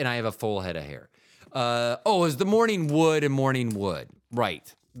up and I have a full head of hair. It's the morning wood and morning wood.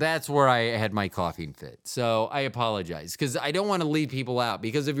 Right. That's where I had my coughing fit. So I apologize, because I don't want to leave people out,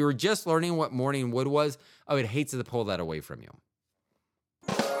 because if you were just learning what morning wood was, I would hate to pull that away from you.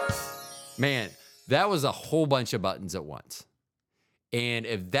 Man, that was a whole bunch of buttons at once. And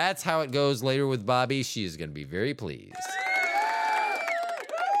if that's how it goes later with Bobby, she is going to be very pleased.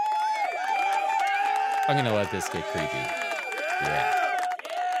 I'm going to let this get creepy.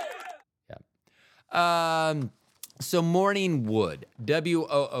 Yeah. So morning wood,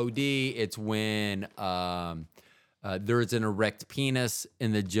 WOOD, it's when there is an erect penis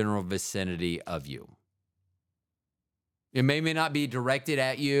in the general vicinity of you. It may not be directed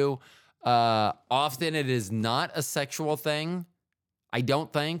at you. Often it is not a sexual thing. I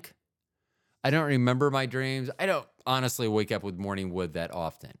don't think. I don't remember my dreams. I don't honestly wake up with morning wood that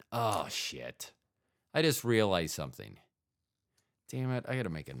often. Oh, shit. I just realized something. Damn it, I got to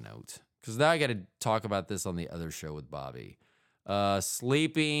make a note. Because now I got to talk about this on the other show with Bobby.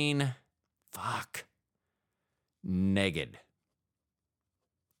 Sleeping. Fuck. Naked.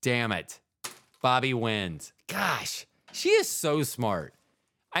 Damn it. Bobby wins. Gosh, she is so smart.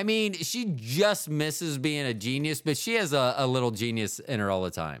 I mean, she just misses being a genius, but she has a little genius in her all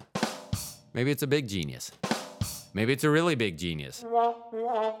the time. Maybe it's a big genius. Maybe it's a really big genius.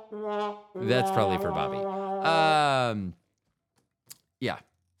 That's probably for Bobby. Yeah.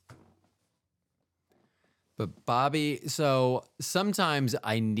 But Bobby, so sometimes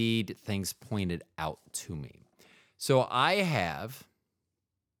I need things pointed out to me. So I have,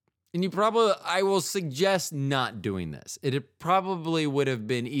 and I will suggest not doing this. It probably would have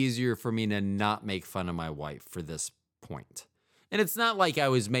been easier for me to not make fun of my wife for this point. And it's not like I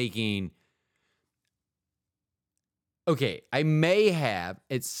was making, okay, I may have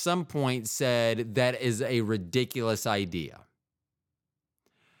at some point said that is a ridiculous idea.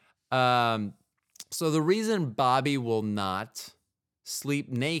 So the reason Bobby will not sleep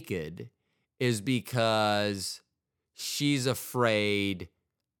naked is because she's afraid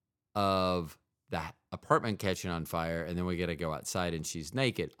of the apartment catching on fire, and then we got to go outside and she's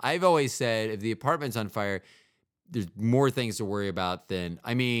naked. I've always said if the apartment's on fire, there's more things to worry about than,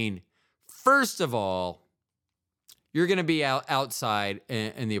 first of all, you're going to be outside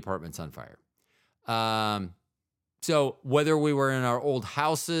and the apartment's on fire. So whether we were in our old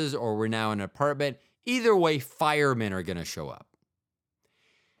houses or we're now in an apartment, either way, firemen are going to show up.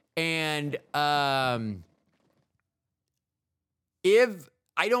 And if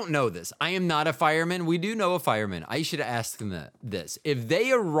I don't know this, I am not a fireman. We do know a fireman. I should ask them this. If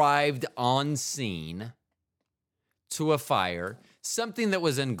they arrived on scene to a fire, something that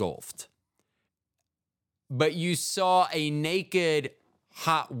was engulfed, but you saw a naked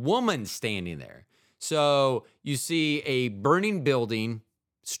hot woman standing there. So you see a burning building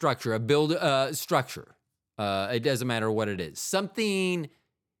structure, structure. It doesn't matter what it is. Something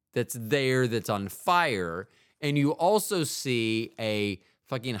that's there that's on fire. And you also see a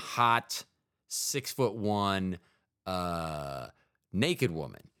fucking hot 6'1" naked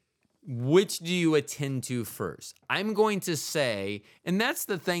woman. Which do you attend to first? I'm going to say, and that's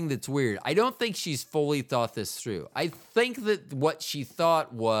the thing that's weird. I don't think she's fully thought this through. I think that what she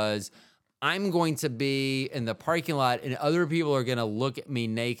thought was, I'm going to be in the parking lot and other people are going to look at me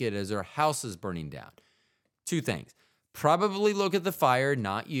naked as their house is burning down. Two things. Probably look at the fire,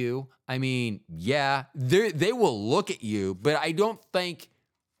 not you. Yeah, they will look at you, but I don't think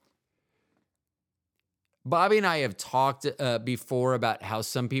Bobby and I have talked before about how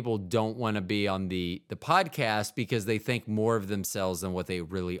some people don't want to be on the podcast because they think more of themselves than what they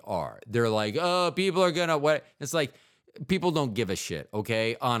really are. They're like, oh, people are going to what? It's like, people don't give a shit,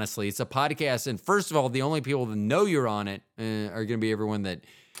 okay? Honestly, it's a podcast. And first of all, the only people that know you're on it are going to be everyone that,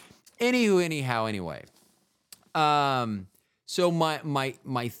 anyway. So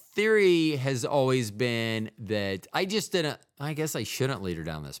my theory has always been that I guess I shouldn't lead her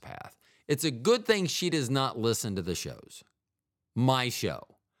down this path. It's a good thing she does not listen to the shows. My show.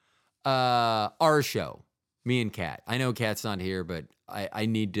 Our show. Me and Kat. I know Kat's not here, but I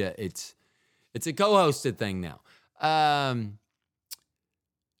need to, it's a co-hosted thing now.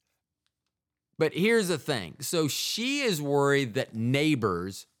 But here's the thing. So she is worried that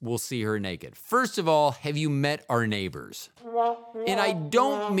neighbors will see her naked. First of all, have you met our neighbors? And I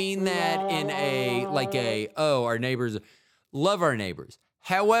don't mean that in our neighbors, love our neighbors.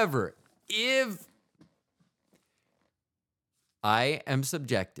 However, if I am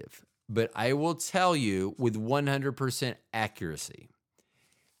subjective, but I will tell you with 100% accuracy,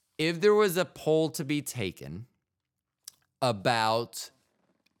 if there was a poll to be taken about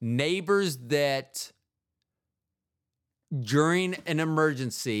neighbors that during an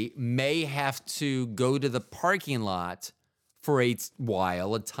emergency may have to go to the parking lot for a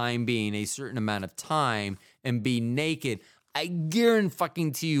while, a time being, a certain amount of time, and be naked, I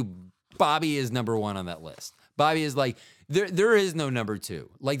guarantee you Bobby is number one on that list. Bobby is like, there is no number two.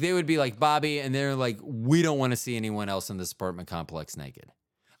 Like, they would be like, Bobby, and they're like, we don't want to see anyone else in this apartment complex naked.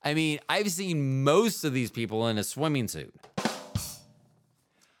 I mean, I've seen most of these people in a swimming suit.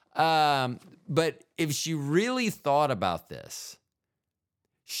 But if she really thought about this,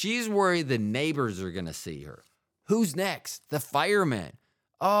 she's worried the neighbors are going to see her. Who's next? The firemen.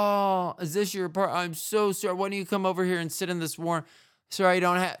 Oh, is this your apartment? I'm so sorry. Why don't you come over here and sit in this warm? Sorry, I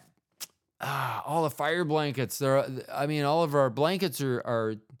don't have all the fire blankets. All of our blankets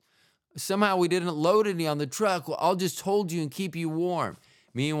are somehow we didn't load any on the truck. Well, I'll just hold you and keep you warm.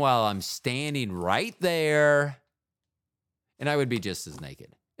 Meanwhile, I'm standing right there, and I would be just as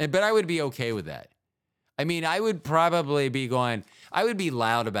naked. But I would be okay with that. I mean, I would probably be I would be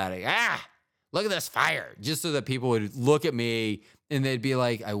loud about it. Look at this fire. Just so that people would look at me and they'd be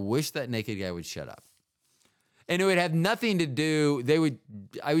like, I wish that naked guy would shut up. And it would have nothing to do,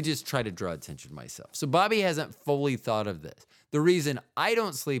 I would just try to draw attention to myself. So Bobby hasn't fully thought of this. The reason I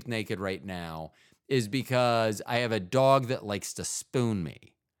don't sleep naked right now is because I have a dog that likes to spoon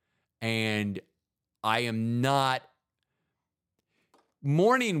me. And I am not.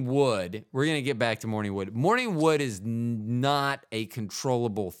 Morning wood, we're going to get back to morning wood. Morning wood is not a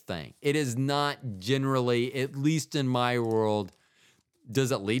controllable thing. It is not generally, at least in my world,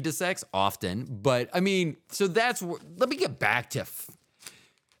 does it lead to sex? Often. But I mean, so let me get back to.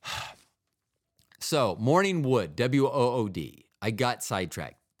 So, morning wood, WOOD. I got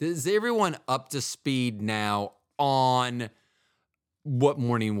sidetracked. Is everyone up to speed now on what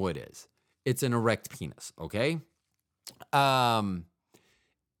morning wood is? It's an erect penis, okay?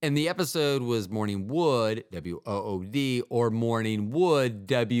 And the episode was Morning Wood, WOOD, or Morning Wood,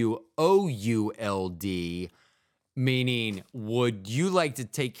 WOULD, meaning, would you like to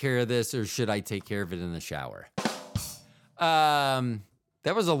take care of this or should I take care of it in the shower? That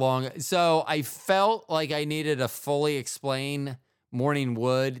was so I felt like I needed to fully explain Morning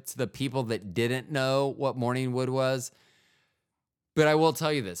Wood to the people that didn't know what Morning Wood was. But I will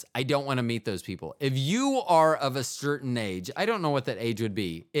tell you this, I don't want to meet those people. If you are of a certain age, I don't know what that age would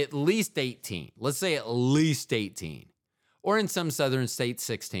be, at least 18. Let's say at least 18. Or in some southern states,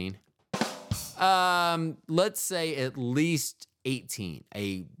 16. Let's say at least 18.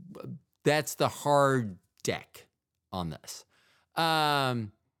 That's the hard deck on this. I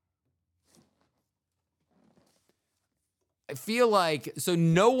feel like, so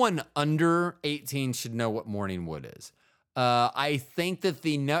no one under 18 should know what morning wood is. I think that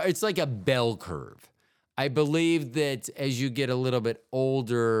it's like a bell curve. I believe that as you get a little bit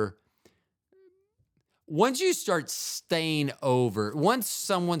older, once someone starts staying over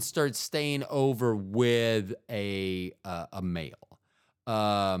with a male,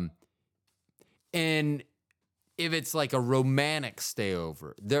 and if it's like a romantic stay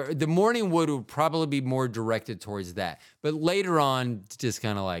over, the morning wood would probably be more directed towards that. But later on, it's just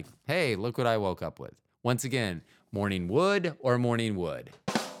kind of like, hey, look what I woke up with. Once again, morning wood or morning wood.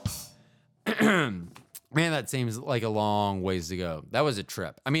 Man, that seems like a long ways to go. That was a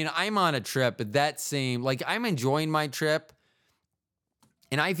trip. I mean, I'm on a trip, but that seemed like I'm enjoying my trip.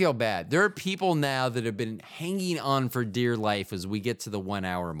 And I feel bad. There are people now that have been hanging on for dear life as we get to the 1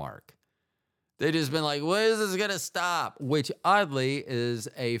 hour mark. They just been like, when is this going to stop? Which oddly is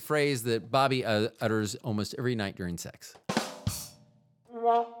a phrase that Bobby utters almost every night during sex. It's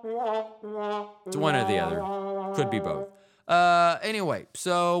one or the other. Could be both. Anyway,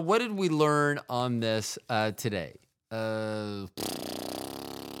 so what did we learn on this today? I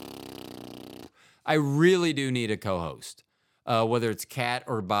really do need a co-host, whether it's Kat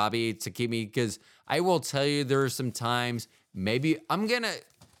or Bobby, to keep me, because I will tell you there are some times maybe I'm going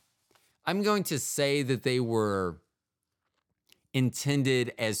to say that they were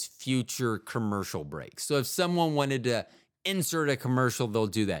intended as future commercial breaks. So if someone wanted to insert a commercial, they'll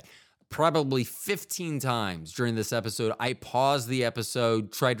do that. Probably 15 times during this episode, I paused the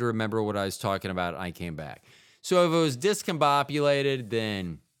episode, tried to remember what I was talking about, and I came back. So if it was discombobulated,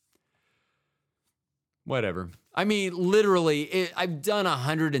 then whatever. I mean, literally, I've done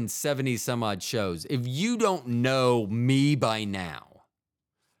 170 some odd shows. If you don't know me by now,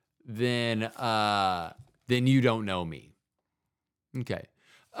 then you don't know me. Okay.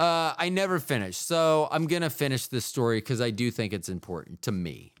 I never finished, so I'm going to finish this story because I do think it's important to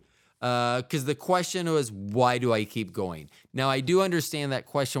me. Because the question was, why do I keep going? Now, I do understand that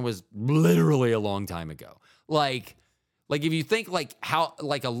question was literally a long time ago. Like if you think what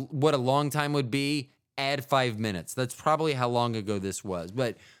a long time would be, add 5 minutes. That's probably how long ago this was.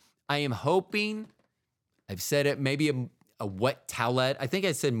 But I am hoping, I've said it, maybe a wet towelette. I think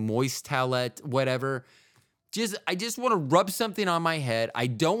I said moist towelette, whatever. I just want to rub something on my head. I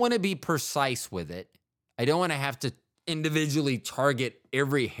don't want to be precise with it. I don't want to have to individually target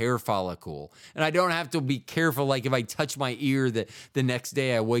every hair follicle. And I don't have to be careful, like if I touch my ear, that the next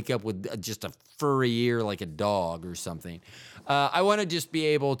day I wake up with just a furry ear like a dog or something. I want to just be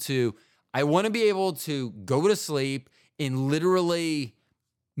able to, go to sleep and literally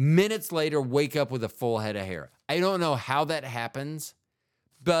minutes later wake up with a full head of hair. I don't know how that happens,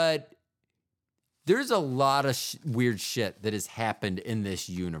 but there's a lot of weird shit that has happened in this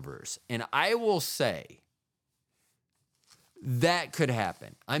universe. And I will say that could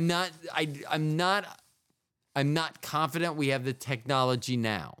happen. I'm not confident we have the technology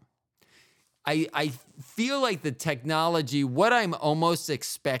now. I feel like the technology, what I'm almost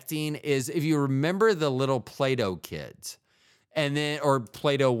expecting is, if you remember the little Play-Doh kids, and then, or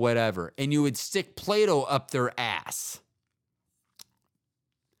Play-Doh whatever, and you would stick Play-Doh up their ass.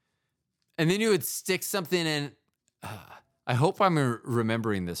 And then you would stick something in, I hope I'm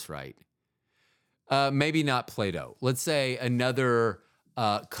remembering this right. Maybe not Play-Doh. Let's say another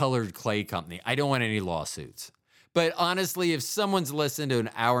colored clay company. I don't want any lawsuits. But honestly, if someone's listened to an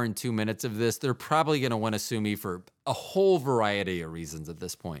hour and 2 minutes of this, they're probably going to want to sue me for a whole variety of reasons at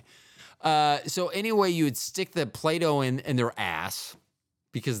this point. So anyway, you would stick the Play-Doh in their ass,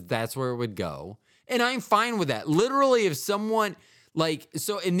 because that's where it would go. And I'm fine with that. Literally, if someone...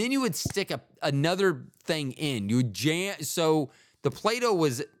 and then you would stick another thing in. You would jam. So the Play-Doh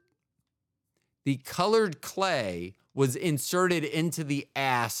was, the colored clay was inserted into the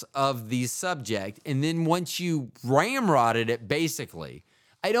ass of the subject. And then once you ramrodded it, basically,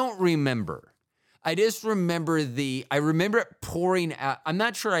 I don't remember. I just remember I remember it pouring out. I'm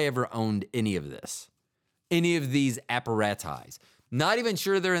not sure I ever owned any of these apparati. Not even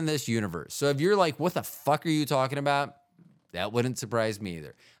sure they're in this universe. So if you're like, what the fuck are you talking about? That wouldn't surprise me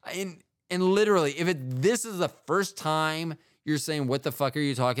either. And literally, if this is the first time you're saying, what the fuck are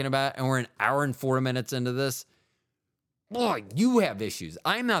you talking about? And we're an hour and 4 minutes into this, boy, you have issues.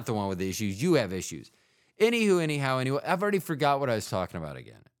 I'm not the one with the issues. You have issues. Anyway, I've already forgot what I was talking about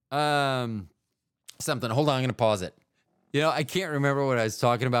again. Something. Hold on, I'm going to pause it. I can't remember what I was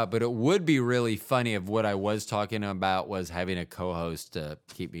talking about, but it would be really funny if what I was talking about was having a co-host to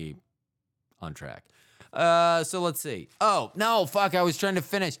keep me on track. So let's see. Oh, no, fuck, I was trying to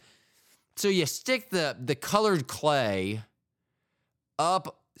finish. So you stick the colored clay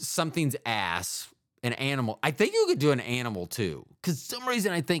up something's ass, an animal. I think you could do an animal too, because some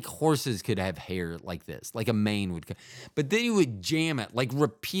reason I think horses could have hair like this, like a mane would. But then you would jam it, like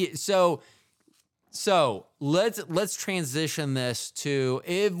repeat. So let's transition this to,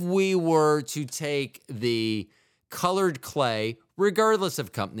 if we were to take the colored clay, regardless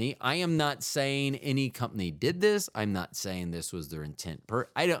of company. I am not saying any company did this. I'm not saying this was their intent.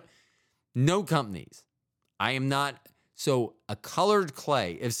 No companies. I am not. So a colored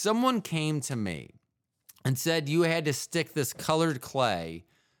clay, if someone came to me and said you had to stick this colored clay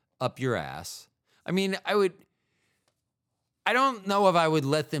up your ass, I mean, I don't know if I would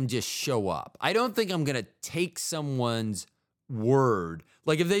let them just show up. I don't think I'm going to take someone's word.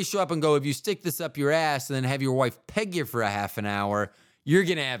 Like if they show up and go, if you stick this up your ass and then have your wife peg you for a half an hour, you're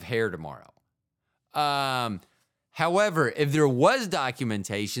going to have hair tomorrow. However, if there was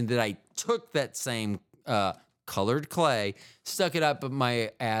documentation that I took that same colored clay, stuck it up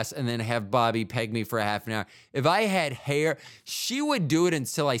my ass, and then have Bobby peg me for a half an hour. If I had hair, she would do it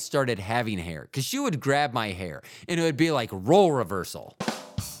until I started having hair, because she would grab my hair, and it would be like role reversal.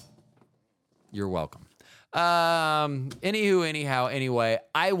 You're welcome. Anyway,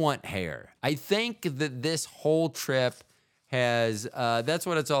 I want hair. I think that this whole trip has, that's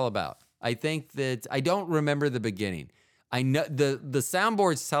what it's all about. I think that, I don't remember the beginning. I know the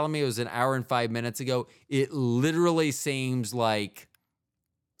soundboard's telling me it was an hour and 5 minutes ago. It literally seems like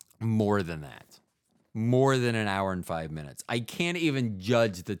more than that. More than an hour and 5 minutes. I can't even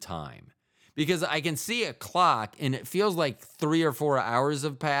judge the time because I can see a clock and it feels like 3 or 4 hours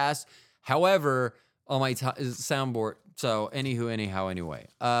have passed. However, on my soundboard, so anyway.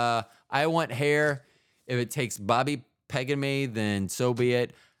 I want hair. If it takes Bobby pegging me, then so be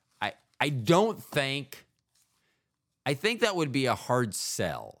it. I think that would be a hard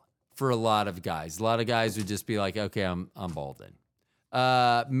sell for a lot of guys. A lot of guys would just be like, okay, I'm bald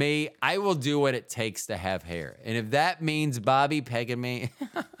then. Me, I will do what it takes to have hair. And if that means Bobby pegging me,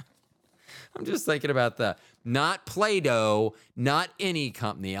 I'm just thinking about that. Not Play-Doh, not any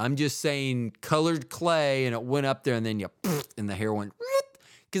company. I'm just saying colored clay and it went up there and then and the hair went,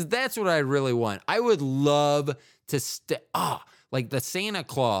 because that's what I really want. I would love to like the Santa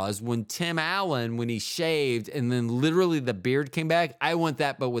Claus, when Tim Allen, when he shaved and then literally the beard came back, I want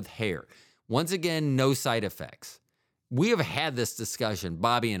that, but with hair. Once again, no side effects. We have had this discussion,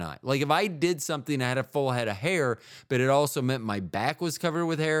 Bobby and I. Like if I did something, I had a full head of hair, but it also meant my back was covered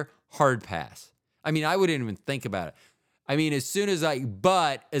with hair, hard pass. I mean, I wouldn't even think about it. I mean, as soon as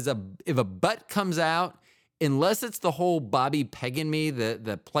if a butt comes out, unless it's the whole Bobby pegging me,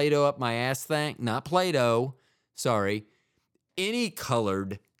 the Play-Doh up my ass thing, not Play-Doh, sorry, any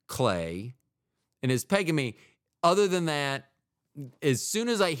colored clay and is pegging me. Other than that, as soon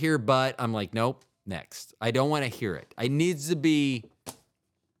as I hear butt, I'm like, nope, next. I don't want to hear it. It needs to be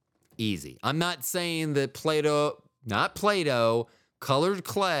easy. I'm not saying that not Play-Doh, colored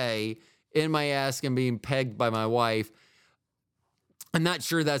clay in my ass and being pegged by my wife. I'm not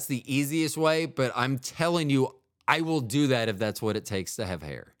sure that's the easiest way, but I'm telling you, I will do that if that's what it takes to have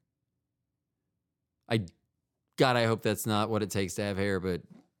hair. God, I hope that's not what it takes to have hair, but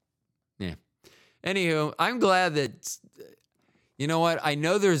yeah. Anywho, I'm glad that, you know what? I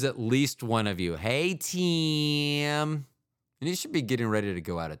know there's at least one of you. Hey, team. And you should be getting ready to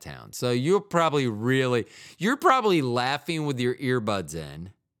go out of town. So you're probably laughing with your earbuds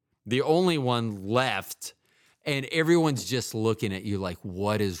in, the only one left, and everyone's just looking at you like,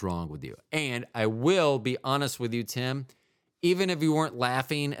 what is wrong with you? And I will be honest with you, Tim. Even if you weren't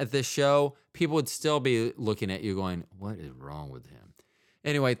laughing at this show, people would still be looking at you going, what is wrong with him?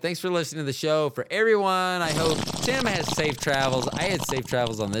 Anyway, thanks for listening to the show. For everyone, I hope Tim has safe travels. I had safe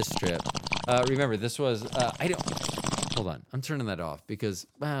travels on this trip. Remember, this was, hold on. I'm turning that off because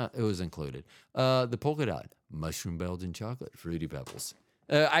it was included. The polka dot, mushroom Belgian chocolate, Fruity Pebbles.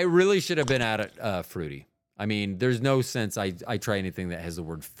 I really should have been out at fruity. I mean, there's no sense I try anything that has the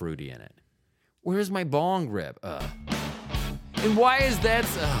word fruity in it. Where's my bong rip? And why is that?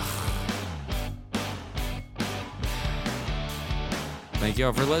 Thank you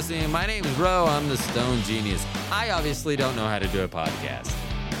all for listening. My name is Ro. I'm the Stone Genius. I obviously don't know how to do a podcast.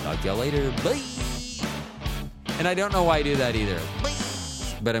 Talk to y'all later. Bye. And I don't know why I do that either. Bye.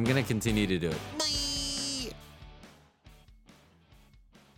 But I'm going to continue to do it. Bye.